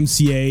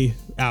YMCA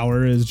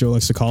hour, as Joe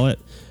likes to call it,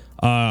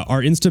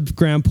 our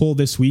Instagram poll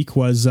this week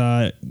was,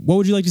 what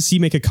would you like to see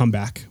make a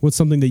comeback? What's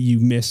something that you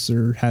miss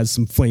or has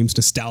some Flames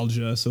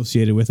nostalgia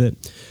associated with it?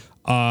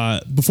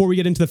 Before we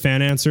get into the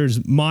fan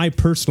answers, my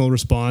personal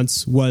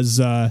response was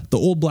the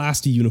old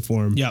Blasty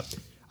uniform. Yep.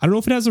 I don't know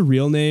if it has a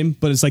real name,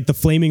 but it's like the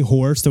flaming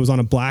horse that was on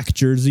a black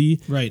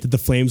jersey that the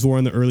Flames wore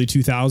in the early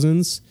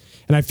 2000s.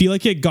 And I feel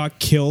like it got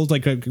killed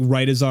like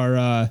right as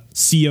our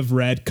Sea of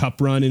Red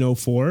Cup run in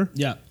 2004.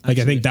 Yeah. Like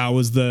I think that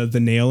was the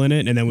nail in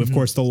it. And then of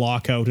course the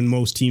lockout, and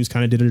most teams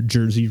kind of did a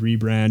jersey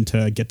rebrand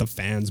to get the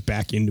fans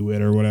back into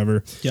it or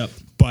whatever. Yep.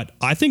 But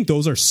I think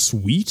those are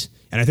sweet.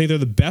 And I think they're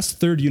the best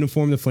third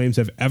uniform the Flames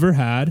have ever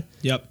had.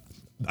 Yep.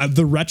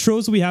 The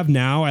retros we have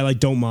now, I like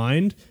don't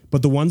mind,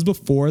 but the ones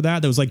before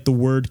that was like the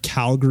word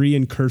Calgary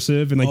in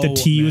cursive, and like the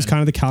T was kind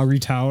of the Calgary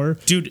Tower.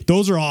 Dude,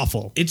 those are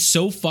awful. It's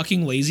so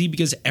fucking lazy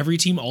because every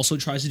team also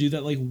tries to do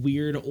that like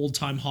weird old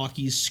time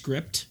hockey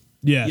script.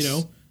 Yes. You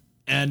know?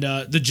 And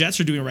the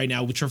Jets are doing it right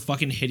now, which are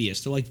fucking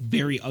hideous. They're like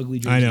very ugly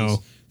jerseys. I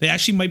know. They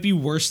actually might be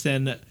worse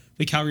than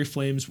the Calgary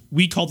Flames.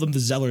 We call them the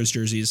Zellers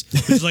jerseys,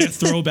 which is like a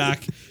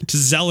throwback to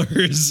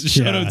Zellers.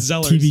 Shout out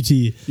Zellers.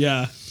 TBT.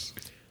 Yeah.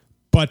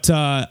 But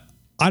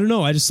I don't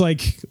know. I just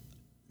like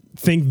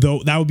think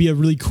though that would be a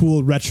really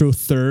cool retro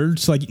third.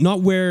 So like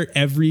not wear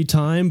every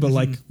time, but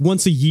like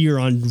once a year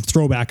on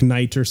throwback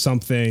night or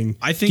something.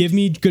 I think give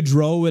me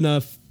Gaudreau in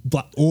a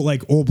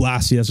old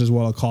Blasty. That's just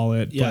what I'll call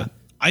it. Yeah, But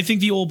I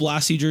think the old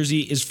Blasty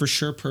jersey is for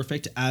sure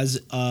perfect as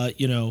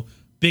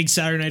big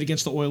Saturday night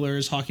against the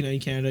Oilers, Hockey Night in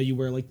Canada. You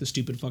wear like the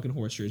stupid fucking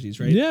horse jerseys,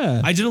 right?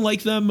 Yeah. I didn't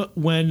like them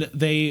when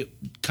they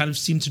kind of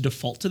seemed to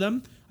default to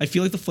them. I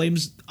feel like the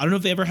Flames. I don't know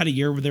if they ever had a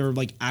year where they were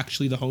like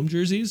actually the home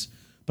jerseys,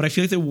 but I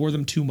feel like they wore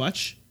them too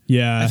much.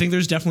 yeah, I think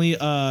there's definitely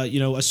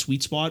a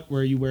sweet spot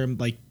where you wear them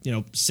like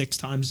 6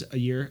 times a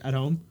year at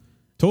home,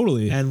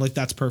 totally. and like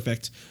that's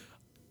perfect.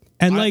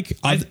 And like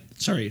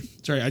Sorry.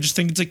 I just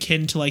think it's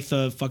akin to like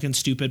the fucking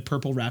stupid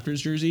purple Raptors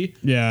jersey.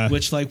 Yeah.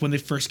 Which like when they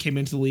first came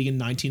into the league in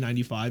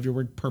 1995, you're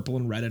wearing purple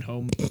and red at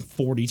home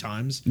 40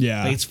 times.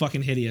 Yeah. Like, it's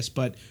fucking hideous.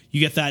 But you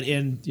get that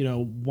in,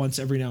 once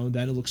every now and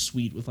then. It looks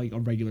sweet with like a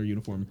regular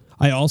uniform.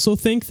 I also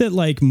think that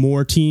like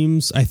more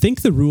teams, I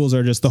think the rules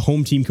are just the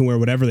home team can wear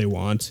whatever they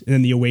want, and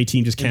then the away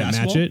team just can't match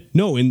basketball? it.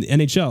 No, in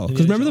NHL.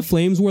 Because remember the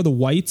Flames wore the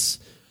whites,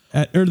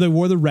 or they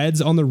wore the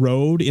reds on the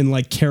road in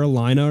like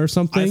Carolina or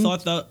something. I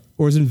thought that.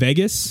 Or was it in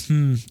Vegas?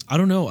 I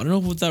don't know. I don't know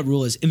what that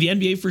rule is. In the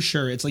NBA, for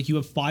sure, it's like you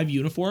have 5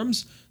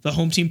 uniforms. The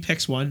home team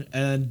picks one,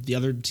 and the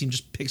other team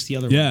just picks the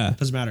other Yeah. one.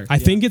 Doesn't matter. I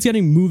think it's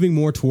moving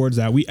more towards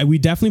that. We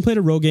definitely played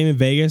a road game in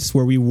Vegas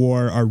where we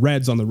wore our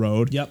reds on the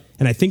road. Yep.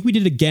 And I think we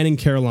did it again in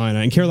Carolina.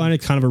 And Carolina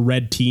is kind of a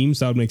red team,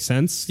 so that would make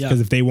sense. Yeah. Because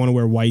if they want to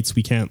wear whites,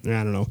 we can't.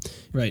 I don't know.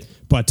 Right.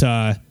 But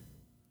I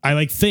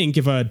like think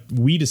if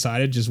we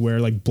decided just wear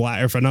like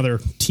black, or if another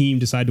team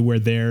decided to wear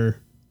their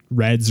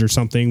reds or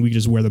something, we could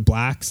just wear the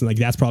blacks, and like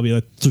that's probably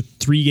like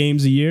 3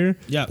 games a year.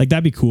 Yeah. Like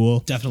that'd be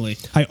cool. Definitely.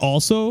 I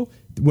also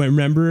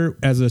remember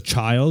as a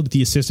child,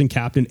 the assistant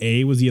captain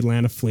A was the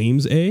Atlanta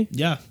Flames A.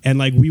 Yeah. And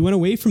like we went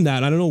away from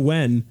that. I don't know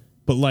when,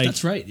 but like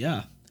That's right.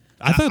 Yeah.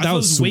 I thought that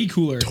was way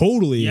cooler.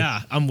 Totally.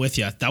 Yeah, I'm with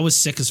you. That was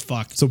sick as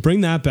fuck. So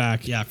bring that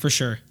back. Yeah, for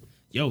sure.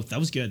 Yo, that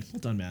was good. Well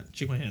done, Matt.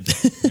 Shake my hand.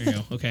 There you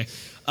go. Okay.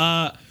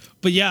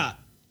 But yeah,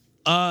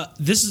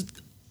 this is.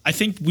 I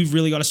think we've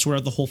really got to sort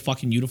out the whole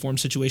fucking uniform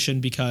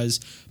situation because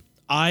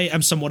I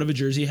am somewhat of a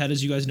jersey head,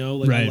 as you guys know.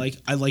 Like Right.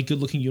 I like good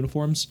looking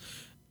uniforms,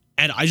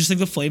 and I just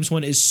think the Flames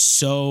one is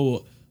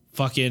so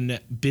fucking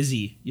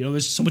busy.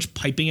 There's so much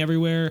piping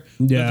everywhere.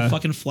 Yeah. The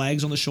fucking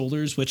flags on the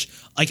shoulders, which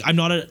like I'm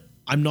not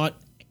not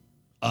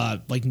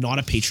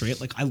a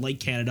patriot. Like I like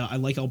Canada. I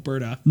like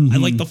Alberta. I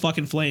like the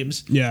fucking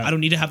Flames. Yeah. I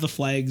don't need to have the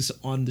flags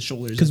on the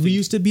shoulders. Because I we think-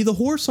 used to be the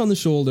horse on the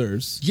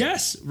shoulders.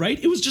 Yes,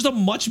 right? It was just a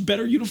much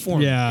better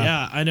uniform. Yeah.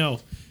 Yeah, I know.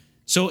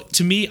 So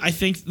to me, I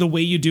think the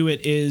way you do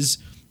it is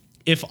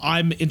if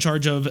I'm in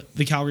charge of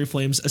the Calgary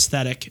Flames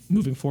aesthetic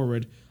moving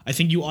forward, I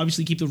think you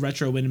obviously keep the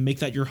retro in and make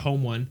that your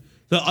home one.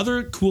 The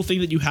other cool thing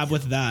that you have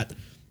with that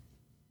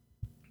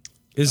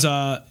is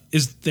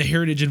the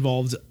heritage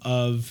involved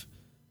of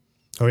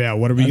Oh yeah,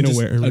 what are we gonna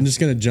wear? I'm just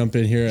gonna jump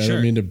in here. I Sure.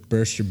 don't mean to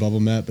burst your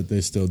bubble, Matt, but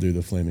they still do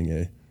the Flaming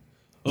A.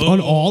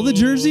 On all the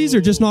jerseys,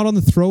 or just not on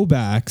the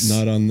throwbacks?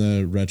 Not on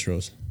the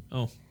retros.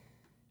 Oh.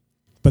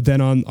 But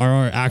then on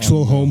our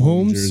actual home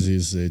homes?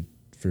 jerseys, they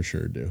for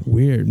sure do.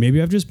 Weird.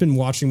 Maybe I've just been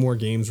watching more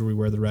games where we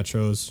wear the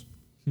retros.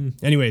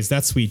 Anyways,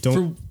 that's sweet. Don't.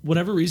 For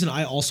whatever reason,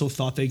 I also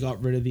thought they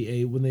got rid of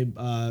the A when they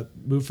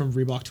moved from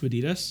Reebok to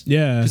Adidas.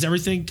 Yeah.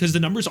 Because the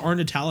numbers aren't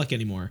italic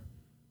anymore,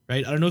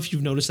 right? I don't know if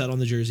you've noticed that on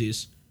the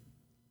jerseys.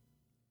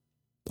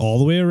 All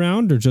the way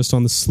around or just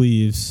on the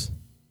sleeves?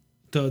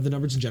 The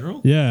numbers in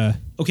general? Yeah.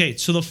 Okay,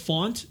 so the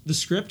font, the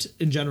script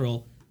in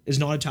general is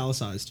not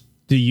italicized.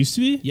 Did it used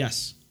to be?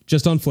 Yes.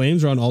 Just on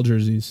Flames or on all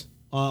jerseys?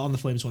 On the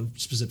Flames one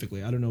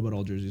specifically. I don't know about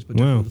all jerseys, but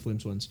Wow. definitely the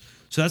Flames ones.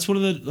 So that's one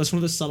of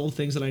the subtle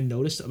things that I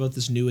noticed about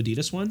this new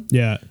Adidas one.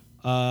 Yeah.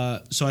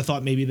 So I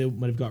thought maybe they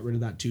might have got rid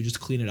of that too, just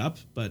to clean it up.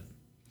 But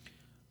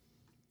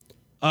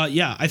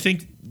yeah, I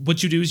think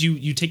what you do is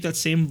you take that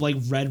same like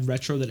red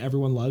retro that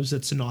everyone loves,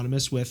 that's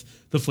synonymous with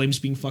the Flames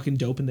being fucking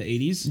dope in the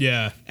 80s.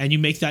 Yeah. And you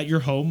make that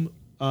your home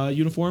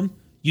uniform.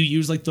 You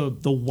use like the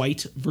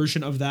white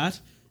version of that,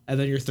 and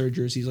then your third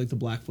jersey is like the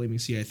black Flaming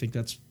Sea. I think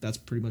that's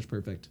pretty much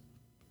perfect.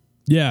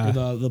 Yeah.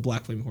 Or the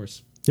black Flaming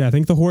Horse. Yeah, I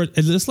think the horse,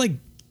 it's just like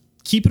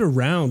keep it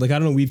around. Like, I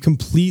don't know, we've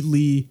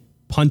completely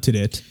punted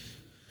it.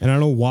 And I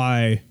don't know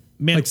why.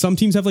 Man. Like some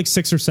teams have like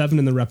 6 or 7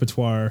 in the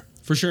repertoire.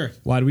 For sure.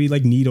 Why do we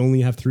like need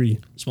only have 3?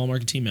 Small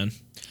market team, man.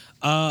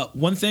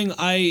 One thing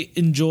I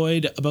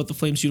enjoyed about the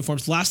Flames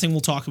uniforms, last thing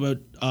we'll talk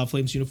about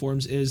Flames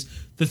uniforms, is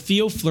the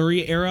Theo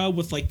Fleury era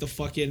with like the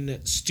fucking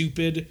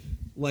stupid,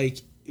 like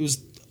it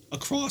was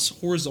across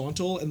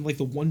horizontal and like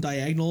the one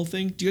diagonal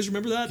thing. Do you guys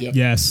remember that? Yep.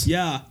 Yes.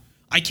 Yeah.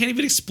 I can't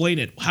even explain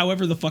it,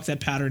 however the fuck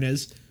that pattern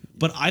is.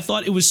 But I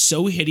thought it was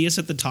so hideous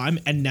at the time,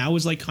 and now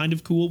is like kind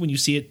of cool when you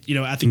see it,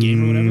 at the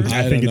game or whatever.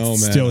 I think don't know,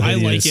 it's man. still I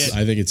like hideous. it.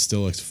 I think it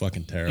still looks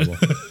fucking terrible.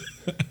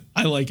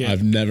 I like it.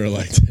 I've never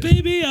liked it.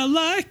 Baby, I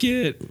like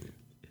it.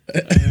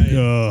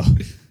 Ugh.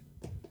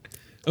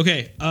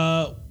 Okay,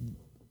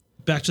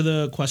 back to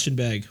the question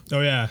bag. Oh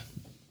yeah.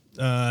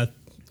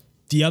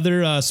 The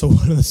other so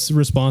one of the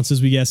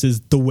responses we guess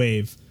is the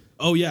wave.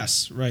 Oh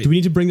yes, right. Do we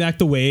need to bring back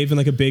the wave in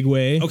like a big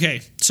way?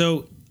 Okay,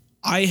 so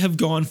I have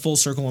gone full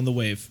circle on the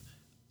Wave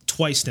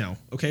twice now.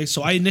 Okay,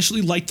 so I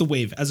initially liked the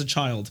Wave as a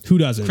child. Who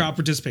doesn't? Crowd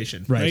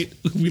participation, Right.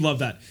 right? We love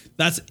that.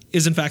 That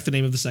is in fact the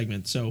name of the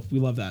segment, so we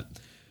love that.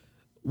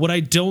 What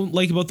I don't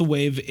like about the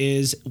Wave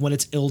is when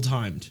it's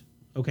ill-timed.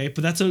 Okay,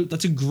 but that's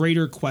a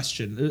greater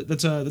question.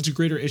 That's a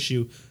greater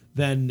issue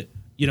than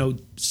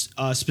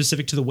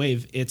specific to the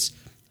Wave. It's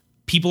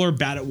people are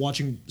bad at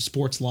watching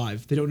sports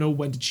live. They don't know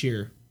when to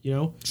cheer.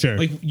 Sure.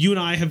 Like you and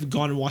I have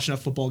gone and watched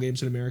enough football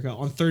games in America.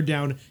 On third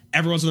down,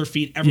 everyone's on their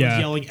feet, everyone's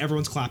yelling,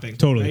 everyone's clapping.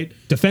 Totally. Right?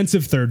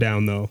 Defensive third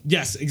down though.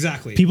 Yes,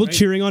 exactly. People right?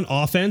 cheering on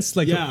offense,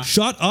 like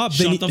shut up.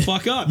 Shut the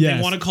fuck up. Yes.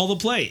 They want to call the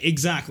play.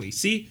 Exactly.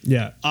 See?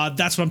 Yeah.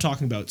 That's what I'm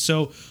talking about.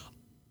 So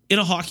in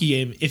a hockey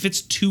game, if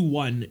it's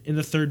 2-1 in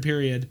the third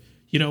period,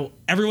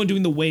 everyone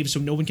doing the Wave so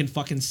no one can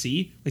fucking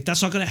see, like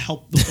that's not going to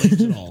help the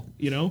Flames at all,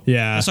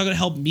 Yeah. That's not going to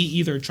help me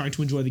either trying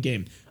to enjoy the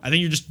game. I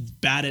think you're just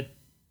bad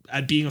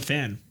at being a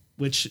fan,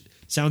 which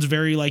sounds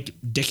very like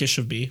dickish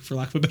of me, for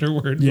lack of a better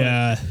word.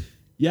 Yeah. But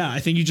yeah, I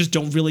think you just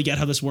don't really get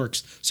how this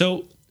works.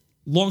 So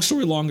long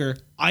story longer,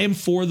 I am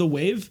for the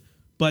Wave,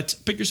 but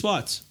pick your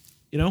spots.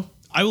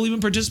 I will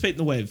even participate in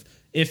the Wave.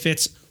 If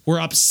we're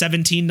up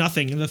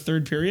 17-0 in the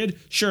third period,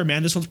 sure,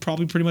 man, this one's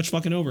probably pretty much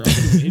fucking over. I'll do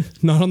the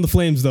Wave. Not on the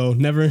Flames though.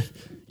 Never.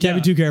 Can't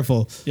be too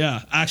careful.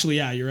 Yeah, actually,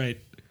 yeah, you're right.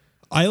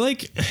 I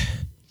like.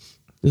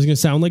 This is gonna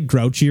sound like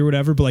grouchy or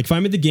whatever, but like if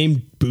I'm at the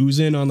game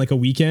boozing on like a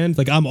weekend,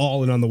 like I'm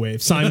all in on the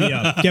Wave. Sign me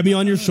up. Get me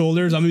on your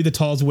shoulders. I'm gonna be the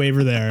tallest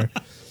waver there.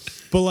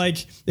 But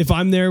like if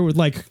I'm there with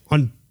like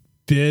on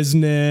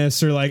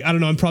business or like I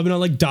don't know, I'm probably not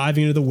like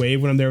diving into the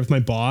Wave when I'm there with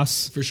my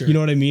boss. For sure. You know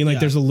what I mean? Like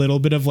Yeah. there's a little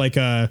bit of like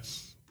a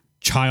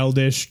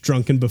childish,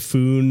 drunken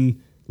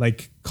buffoon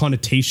like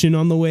connotation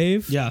on the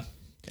Wave. Yeah,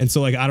 And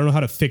so like I don't know how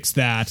to fix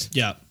that.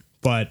 yeah.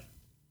 But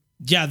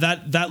Yeah,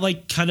 that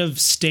like kind of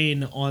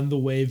stain on the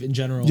Wave in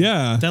general.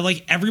 Yeah. That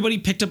like everybody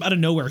picked up out of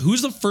nowhere.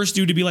 Who's the first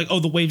dude to be like, oh,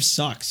 the Wave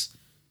sucks?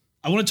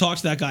 I want to talk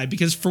to that guy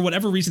because for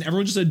whatever reason,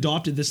 everyone just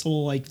adopted this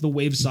whole like the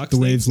Wave sucks the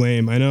thing. Wave's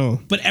lame. I know.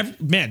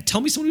 But man,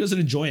 tell me someone who doesn't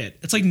enjoy it.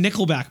 It's like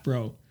Nickelback,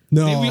 bro.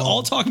 No. We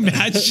all talk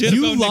mad shit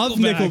You about love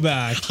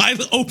Nickelback. I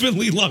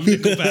openly love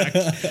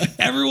Nickelback.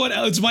 Everyone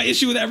else, it's my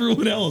issue with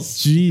everyone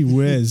else. Gee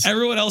whiz.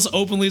 Everyone else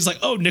openly is like,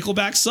 oh,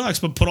 Nickelback sucks,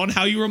 but put on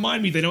How You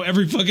Remind Me. They know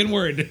every fucking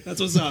word. That's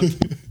what's up.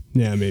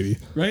 Yeah, maybe.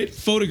 Right?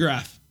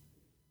 Photograph.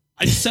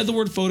 I just said the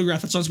word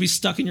photograph. That song's gonna be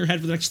stuck in your head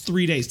for the next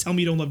 3 days. Tell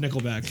me you don't love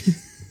Nickelback.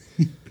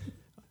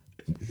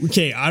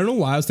 Okay, I don't know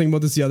why I was thinking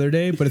about this the other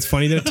day, but it's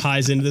funny that it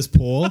ties into this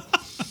poll.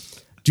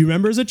 Do you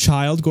remember as a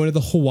child going to the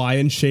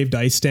Hawaiian shaved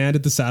ice stand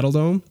at the Saddle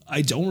Dome?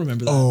 I don't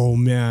remember that. Oh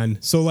man.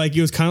 So like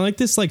it was kind of like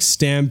this like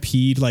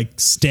Stampede like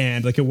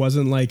stand. Like it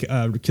wasn't like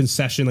a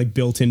concession like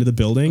built into the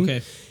building. Okay.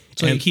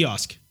 So like a And-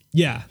 kiosk.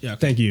 Yeah. Yeah, okay.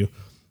 Thank you.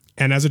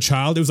 And as a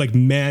child, it was like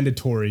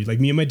mandatory. Like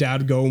me and my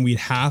dad would go and we'd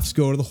have to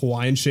go to the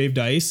Hawaiian shaved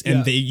ice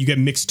and Yeah. you get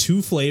mixed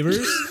 2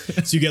 flavors.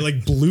 So you get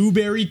like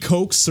blueberry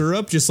Coke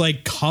syrup, just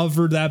like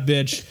covered that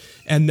bitch.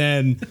 And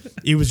then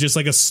it was just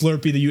like a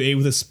Slurpee that you ate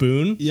with a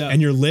spoon. Yeah. And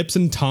your lips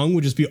and tongue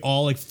would just be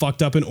all like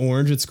fucked up and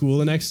orange at school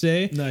the next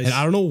day. Nice. And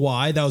I don't know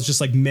why that was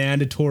just like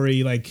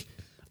mandatory, like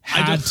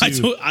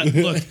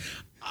Look,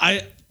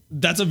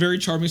 that's a very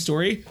charming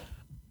story.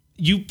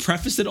 You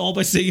prefaced it all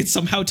by saying it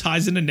somehow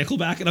ties into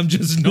Nickelback, and I'm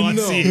just not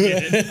seeing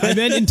it. I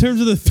meant in terms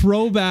of the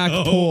throwback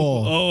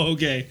poll. Oh,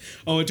 okay.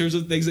 Oh, in terms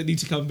of things that need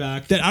to come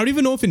back. That I don't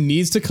even know if it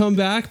needs to come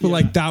back, but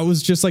like that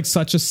was just like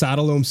such a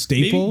Saddle Dome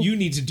staple. Maybe you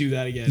need to do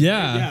that again.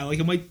 Yeah. Yeah, like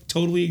it might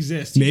totally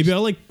exist. Maybe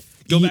I'll like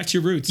Go back to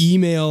your roots.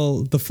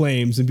 Email the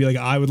Flames and be like,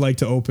 I would like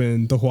to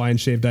open the Hawaiian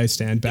shaved ice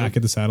stand back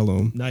at the Saddle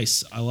Dome.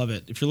 Nice. I love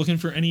it. If you're looking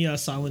for any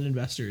silent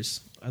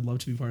investors, I'd love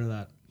to be part of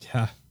that.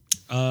 Yeah.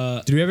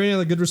 Did we have any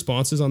like good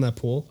responses on that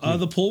poll?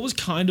 The poll was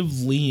kind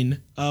of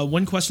lean.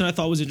 One question I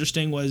thought was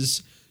interesting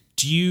was,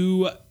 do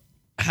you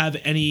have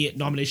any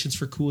nominations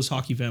for coolest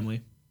hockey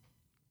family?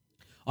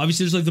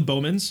 Obviously, there's like the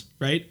Bowmans,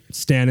 right?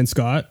 Stan and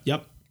Scott,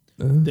 Yep.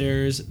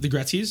 There's the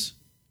Gretzkys,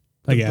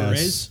 I guess.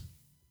 Berets,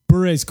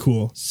 Beret's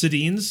cool.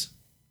 Sedins.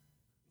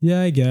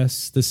 Yeah, I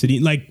guess. The city,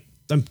 like,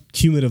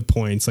 cumulative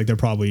points, like they're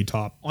probably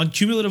top. On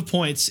cumulative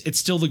points, it's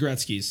still the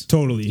Gretzkys.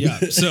 Totally. Yeah.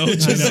 So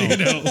just so you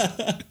know.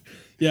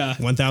 Yeah.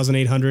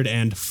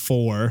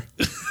 1,804.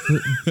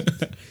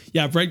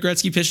 Yeah. Brent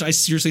Gretzky pitched. I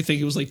seriously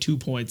think it was like 2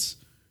 points.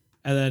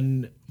 And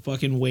then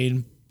fucking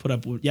Wayne put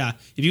up. Yeah.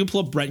 If you can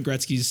pull up Brent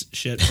Gretzky's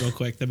shit real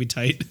quick, that'd be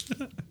tight.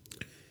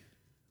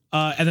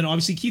 And then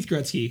obviously Keith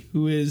Gretzky,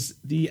 who is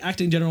the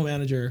acting general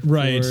manager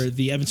Right. for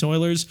the Edmonton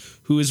Oilers,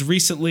 who is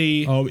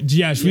recently. Oh,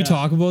 yeah. Should we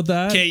talk about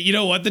that? Okay, you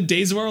know what? The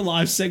Days of Our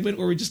Lives segment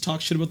where we just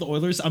talk shit about the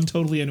Oilers, I'm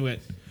totally into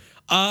it.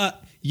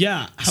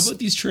 Yeah. How about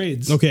these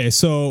trades? Okay,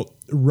 so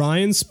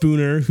Ryan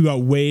Spooner, who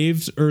got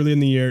waived early in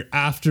the year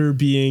after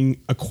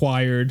being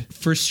acquired.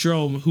 For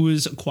Strome, who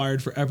is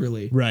acquired for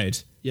Eberle.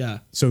 Right. Yeah.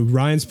 So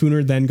Ryan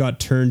Spooner then got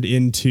turned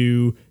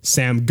into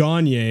Sam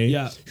Gagner,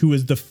 Yeah. who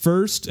was the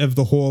first of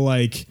the whole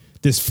like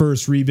this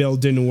first rebuild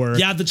didn't work.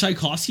 Yeah, the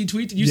Tchaikovsky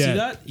tweet. Did you see Yeah.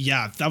 that?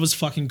 Yeah, that was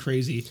fucking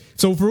crazy.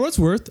 So for what's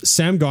worth,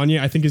 Sam Gagner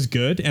I think is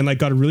good and like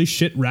got a really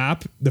shit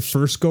rap the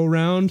first go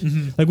round.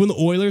 Like when the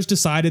Oilers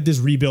decided this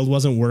rebuild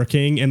wasn't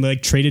working and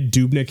like traded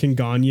Dubnyk and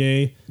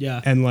Gagner.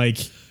 Yeah. And like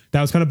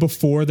that was kind of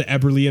before the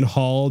Eberle and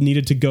Hall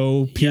needed to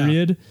go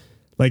period.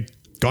 Like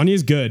Gagner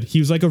is good. He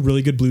was like a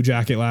really good Blue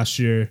Jacket last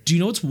year. Do you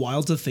know what's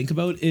wild to think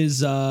about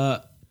is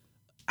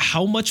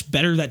how much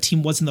better that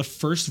team was in the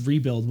first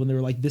rebuild when they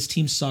were like, this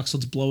team sucks,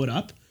 let's blow it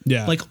up.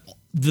 Yeah. Like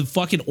the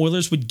fucking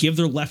Oilers would give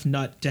their left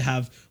nut to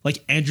have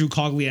like Andrew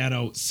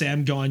Cogliano,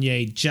 Sam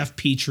Gagner, Jeff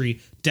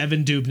Petrie,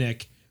 Devin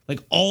Dubnyk,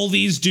 like all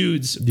these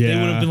dudes. They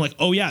Yeah. would have been like,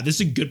 oh yeah, this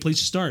is a good place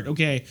to start.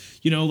 Okay.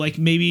 You know, like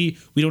maybe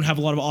we don't have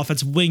a lot of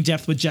offensive wing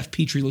depth, but Jeff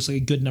Petrie looks like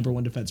a good number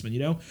one defenseman, you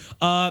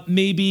know?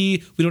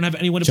 Maybe we don't have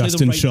anyone to play the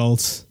Justin right.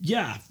 Schultz.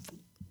 Yeah.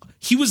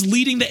 He was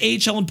leading the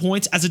AHL in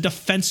points as a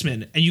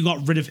defenseman and you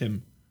got rid of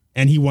him.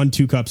 And he won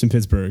 2 cups in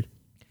Pittsburgh.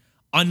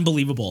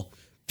 Unbelievable.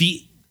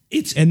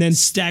 It's And then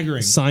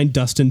staggering. Signed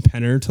Dustin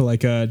Penner to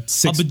like a A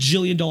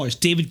bajillion dollars.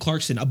 David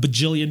Clarkson, a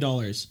bajillion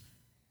dollars.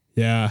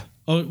 Yeah.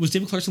 Oh, was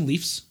David Clarkson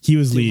Leafs? He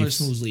was David Leafs.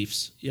 Clarkson was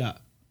Leafs. Yeah.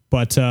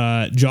 But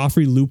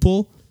Joffrey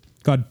Lupul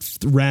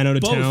ran out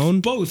of town.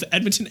 Both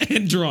Edmonton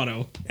and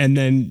Toronto. And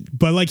then,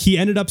 but like he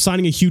ended up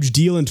signing a huge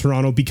deal in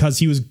Toronto because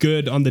he was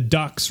good on the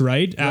Ducks,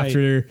 right?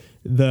 After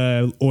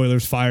the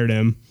Oilers fired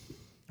him.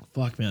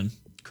 Fuck, man.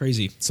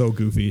 Crazy. So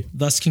goofy.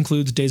 Thus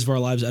concludes Days of Our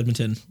Lives,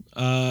 Edmonton.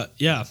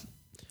 Yeah.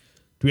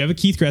 Do we have a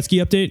Keith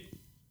Gretzky update?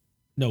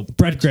 No.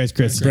 Brent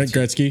Gretzky. Brent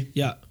Gretzky,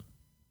 Yeah.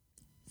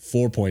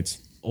 4 points.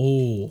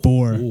 Oh.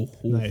 4. Ooh, ooh,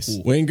 Nice.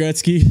 ooh. Wayne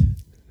Gretzky,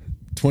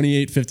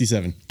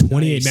 28-57.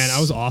 28, Nice. man. I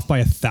was off by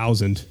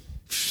 1,000.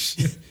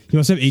 He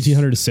must have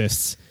 1,800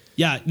 assists.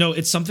 Yeah. No,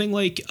 it's something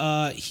like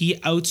he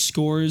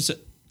outscores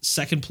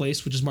second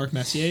place, which is Mark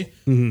Messier,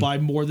 Mm-hmm. by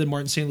more than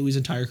Martin St. Louis'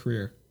 entire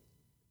career.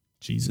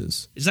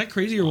 Jesus. Is that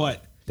crazy or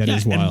what? That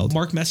is wild. And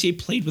Mark Messier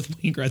played with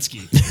Wayne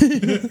Gretzky.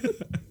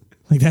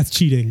 Like that's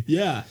cheating.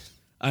 Yeah,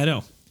 I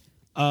know.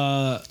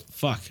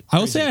 Fuck. I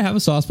will say I have a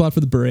soft spot for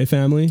the Bure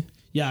family.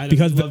 Yeah, I know.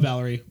 because I love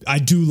Valerie. I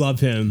do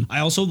love him. I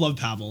also love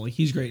Pavel. Like,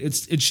 he's great.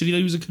 It's shitty that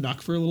he was a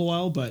Canuck for a little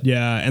while, but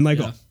Yeah, and like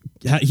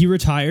Yeah. he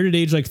retired at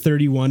age like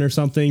 31 or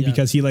something Yeah.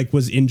 because he like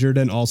was injured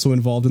and also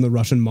involved in the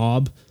Russian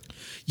mob.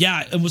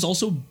 yeah, and was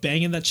also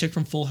banging that chick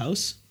from Full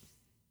House.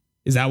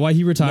 Is that why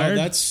he No, retired?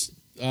 that's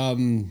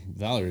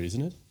Valerie,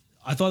 isn't it?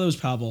 I thought that was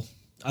Pavel.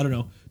 I don't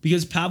know,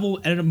 because Pavel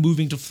ended up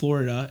moving to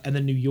Florida and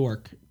then New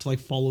York to like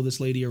follow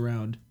this lady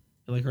around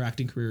in like her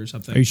acting career or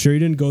something. Are you sure you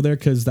didn't go there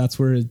because that's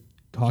where his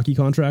hockey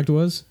contract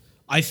was?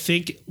 I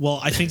think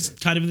it's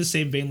kind of in the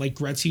same vein. Like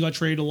Gretzky got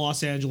traded to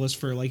Los Angeles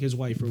for like his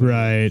wife, or whatever.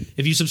 Right.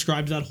 If you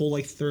subscribe to that whole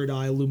like third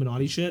eye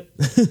Illuminati shit,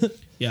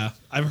 yeah,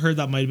 I've heard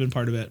that might have been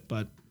part of it,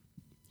 but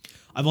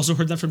I've also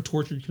heard that from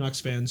tortured Canucks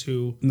fans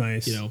who,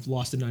 Nice. you know,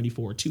 lost in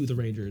 '94 to the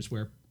Rangers,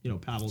 where you know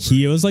Pavel.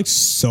 He was like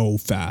so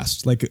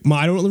fast. Like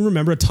I don't really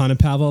remember a ton of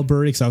Pavel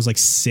Bure because I was like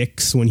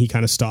 6 when he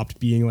kind of stopped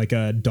being like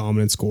a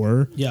dominant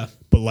scorer. Yeah,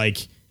 But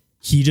like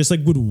he just like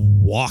would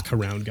walk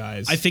around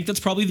guys. I think that's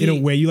probably in a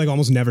way you like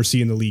almost never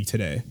see in the league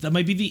today. that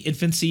might be the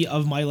infancy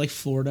of my like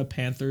Florida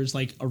Panthers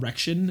like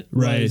erection.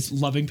 Right. Was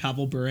loving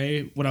Pavel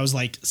Bure when I was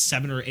like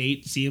 7 or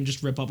 8. See him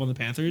just rip up on the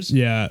Panthers.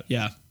 Yeah.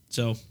 Yeah.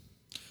 So,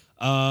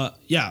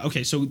 yeah.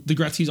 Okay. So the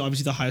Gretzky's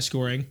obviously the highest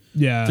scoring.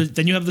 Yeah.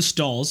 Then you have the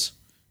Stalls,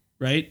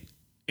 right?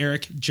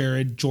 Eric,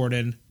 Jared,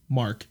 Jordan,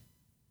 Mark.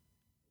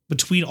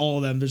 Between all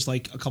of them, there's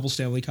like a couple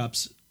Stanley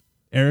Cups.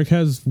 Eric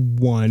has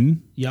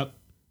 1. Yep.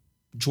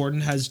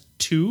 Jordan has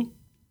 2.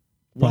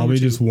 Probably or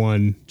 2? just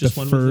 1. Just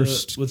the one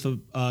first. with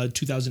the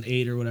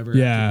 2000 or whatever.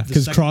 Yeah, The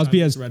because second Crosby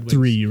time has with the Red Wings.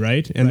 3,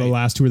 right? And the Right.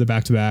 last 2 were the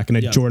back-to-back,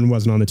 and Yeah. Jordan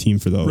wasn't on the team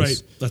for those.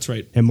 Right. That's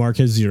right. And Mark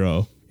has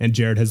 0, and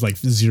Jared has like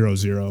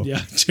 0.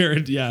 Yeah.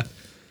 Jared. Yeah.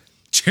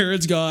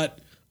 Jared's got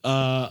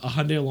a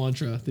Hyundai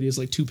Elantra that he has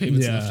like 2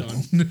 payments Yeah.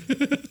 left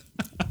on.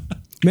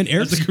 Man, That's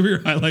Eric's the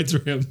career highlights for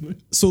him.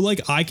 so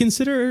like I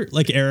consider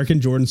like Eric and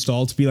Jordan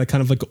Stahl to be like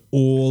kind of like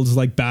old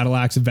like battle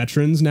axe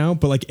veterans now,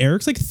 but like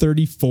Eric's like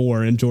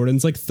 34 and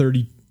Jordan's like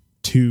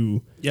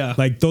 32. Yeah.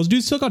 Like those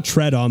dudes still got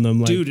tread on them.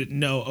 Like, Dude,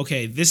 no.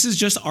 Okay, this is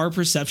just our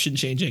perception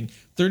changing.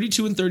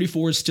 32 and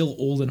 34 is still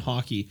old in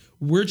hockey.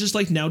 We're just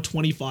like now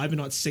 25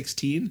 and not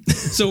 16.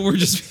 So we're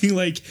just being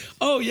like,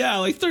 oh yeah,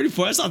 like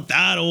 34. That's not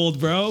that old,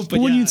 bro. But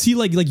when yeah, you see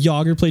like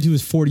Yager play to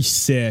his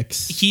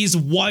 46, he's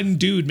one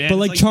dude, man. but It's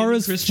like maybe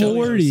Chara's Chris Chelios.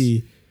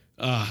 40.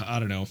 I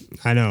don't know.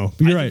 I know.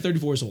 You're I right. think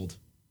 34 is old,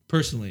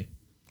 personally,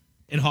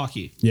 in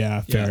hockey.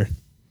 Yeah, fair.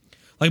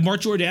 Like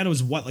Mark Giordano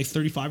is what, like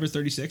 35 or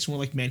 36? And we're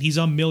like, man, he's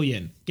a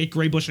million. Get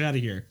Gray Bush out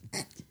of here.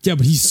 Yeah,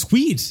 but he's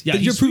sweet. Yeah,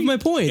 You're he's proving sweet. my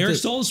point. Eric That-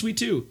 Stahl is sweet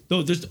too.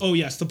 Though there's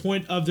the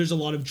point of there's a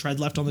lot of tread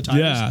left on the tires.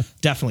 Yeah,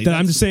 Definitely. That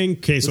I'm just saying.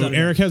 Okay, so without a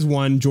Eric has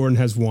 1, Jordan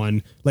has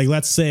 1. Like,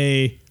 let's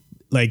say,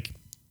 like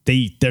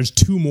there's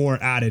 2 more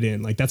added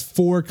in. Like that's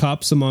 4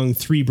 cups among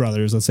 3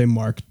 brothers. Let's say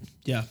Mark.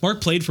 Yeah, Mark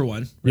played for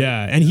one.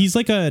 Yeah, and he's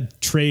like a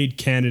trade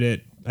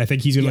candidate. I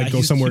think he's gonna Yeah, like go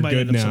he somewhere might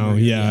good end up now. somewhere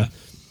good, Yeah.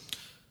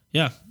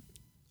 yeah.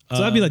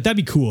 So that'd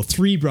be cool.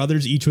 3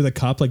 brothers, each with a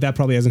cup. Like that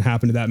probably hasn't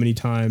happened that many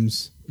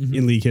times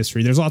in league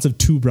history. There's lots of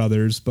 2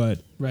 brothers, but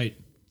Right.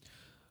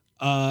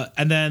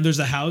 And then there's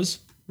the House,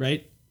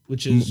 right?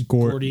 Which is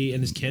Gordy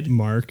and his kid.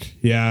 Mark.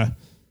 Yeah.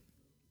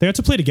 They got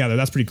to play together.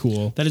 That's pretty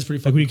cool. That is pretty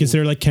Like fucking when you cool.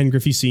 consider like Ken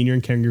Griffey Sr.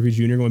 and Ken Griffey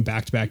Jr. going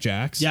back-to-back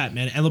jacks. Yeah,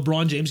 man. And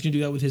LeBron James can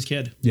do that with his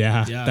kid.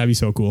 Yeah. That'd be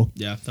so cool.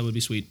 Yeah, that would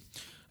be sweet.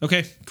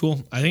 Okay,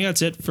 cool. I think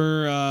that's it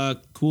for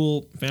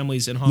cool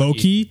families in hockey.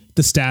 Low-key,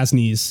 the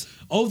Stasnys.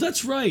 Oh,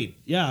 that's right.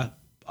 Yeah.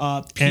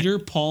 Peter,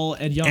 Paul,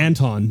 and Young.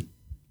 Anton.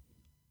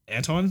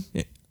 Anton?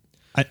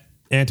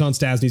 Anton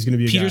Stasny's going to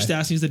be a Peter guy.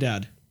 Stastny's the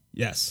dad.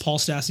 Yes. Paul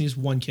Stastny's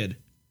one kid.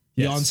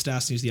 Yes. Jan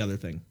Stastny's the other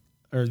thing.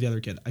 Or the other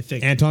kid, I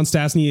think. Anton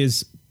Stasny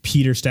is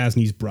Peter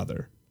Stasny's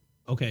brother.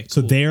 Okay,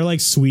 So cool. they're like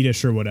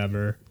Swedish or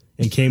whatever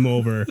and came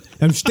over.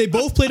 And they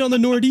both played on the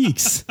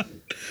Nordiques.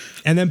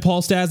 And then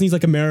Paul Stastny's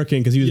like American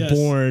because he was Yes.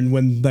 born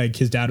when like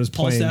his dad was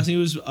Paul playing. Stastny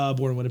was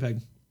born in Winnipeg.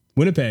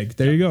 Winnipeg.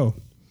 There you go.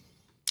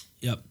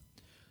 Yep.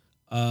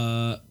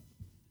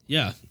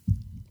 Yeah.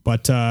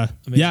 But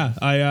yeah,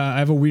 I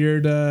have a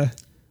weird.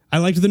 I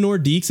liked the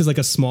Nordiques as like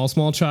a small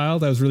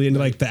child. I was really into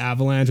like the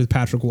Avalanche with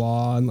Patrick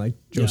Waugh and like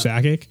Joe Yeah.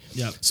 Sakic.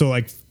 Yeah. So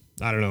like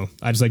I don't know.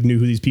 I just like knew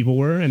who these people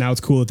were, and now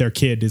it's cool that their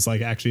kid is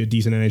like actually a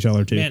decent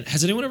NHLer too. Man,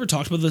 has anyone ever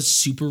talked about the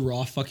super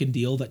raw fucking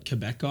deal that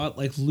Quebec got?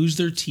 Like lose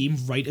their team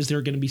right as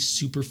they're going to be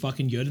super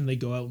fucking good, and they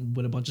go out and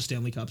win a bunch of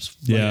Stanley Cups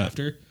right Yeah.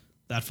 after.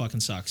 That fucking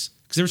sucks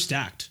because they were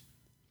stacked.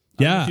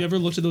 I don't know Yeah. if you ever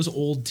looked at those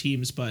old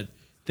teams, but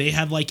they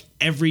had like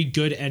every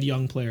good and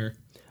young player.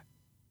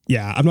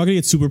 Yeah, I'm not gonna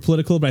get super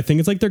political, but I think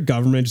it's like their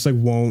government just like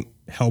won't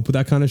help with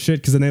that kind of shit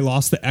because then they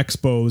lost the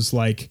Expos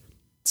like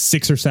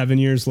 6 or 7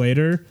 years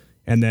later,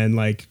 and then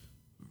like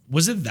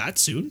Was it that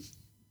soon?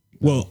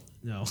 well,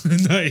 No.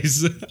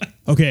 Nice.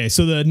 okay,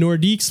 so the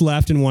Nordiques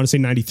left in want to say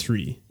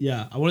 93,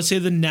 Yeah, I want to say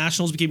the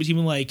Nationals became a team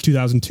in like.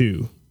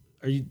 2002.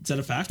 Is that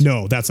a fact?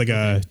 No, that's like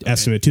a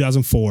estimate.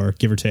 2004,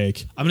 give or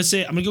take. I'm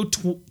gonna go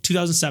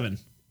 2007.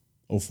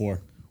 04.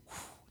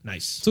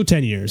 Nice. So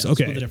 10 years. Yeah,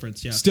 okay. split the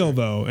difference, yeah, Still sure.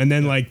 though, and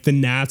then like the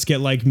Nats get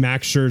like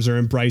Max Scherzer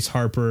and Bryce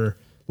Harper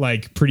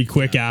like pretty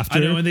quick after.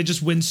 I know, and they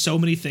just win so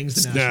many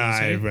things. The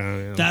Nationals,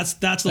 yeah.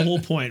 That's the whole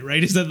point,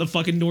 right? Is that the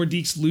fucking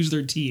Nordiques lose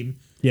their team,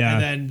 Yeah.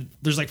 and then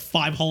there's like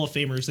 5 Hall of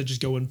Famers that just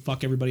go and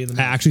fuck everybody in the I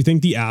mouth. actually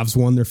think the Avs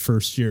won their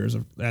first year as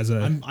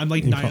a. I'm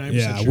like 99%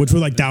 yeah, sure which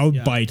would like that would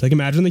yeah. bite. Like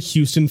imagine the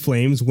Houston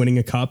Flames winning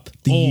a cup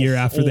the year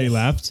after they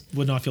left.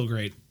 Would not feel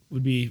great.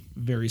 Would be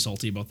very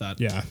salty about that.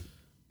 Yeah.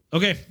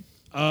 Okay.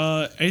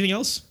 Anything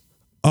else?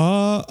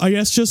 I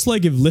guess just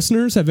like if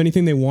listeners have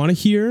anything they want to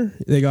hear,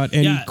 they got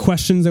any Yeah.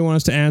 questions they want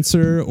us to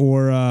answer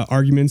or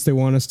arguments they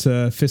want us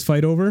to fist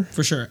fight over.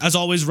 For sure. As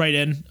always, write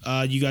in.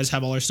 You guys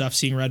have all our stuff.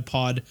 Seeing Red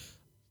Pod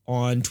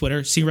on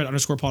Twitter. Seeing Red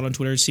 _pod on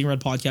Twitter. Seeing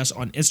Red Podcast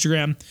on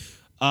Instagram.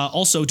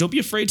 Also, don't be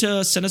afraid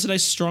to send us a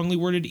nice, strongly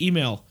worded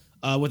email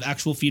with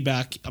actual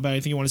feedback about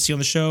anything you want to see on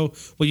the show,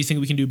 what you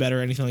think we can do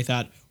better, anything like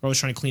that. We're always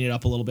trying to clean it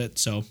up a little bit.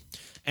 So,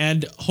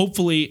 and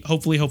hopefully,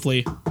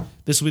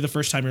 this will be the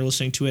first time you're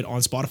listening to it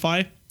on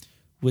Spotify,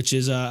 which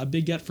is a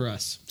big get for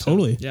us. So,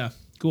 Totally. Yeah.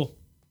 Cool.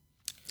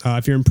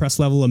 If you're in press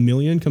level 1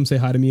 million, come say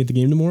hi to me at the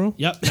game tomorrow.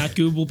 Yep. Matt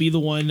Goob will be the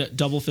one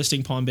double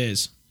fisting Palm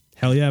Bays.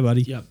 Hell yeah,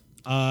 buddy. Yep.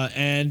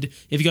 And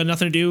if you got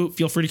nothing to do,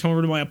 feel free to come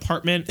over to my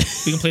apartment.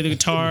 We can play the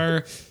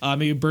guitar,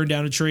 maybe burn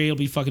down a tree. It'll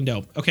be fucking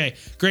dope. Okay,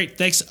 great.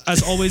 Thanks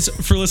as always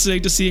for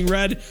listening to Seeing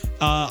Red.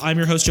 I'm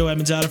your host, Joe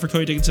Edmonds, for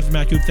Cody Dickinson, for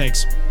Matt Coop.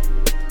 Thanks.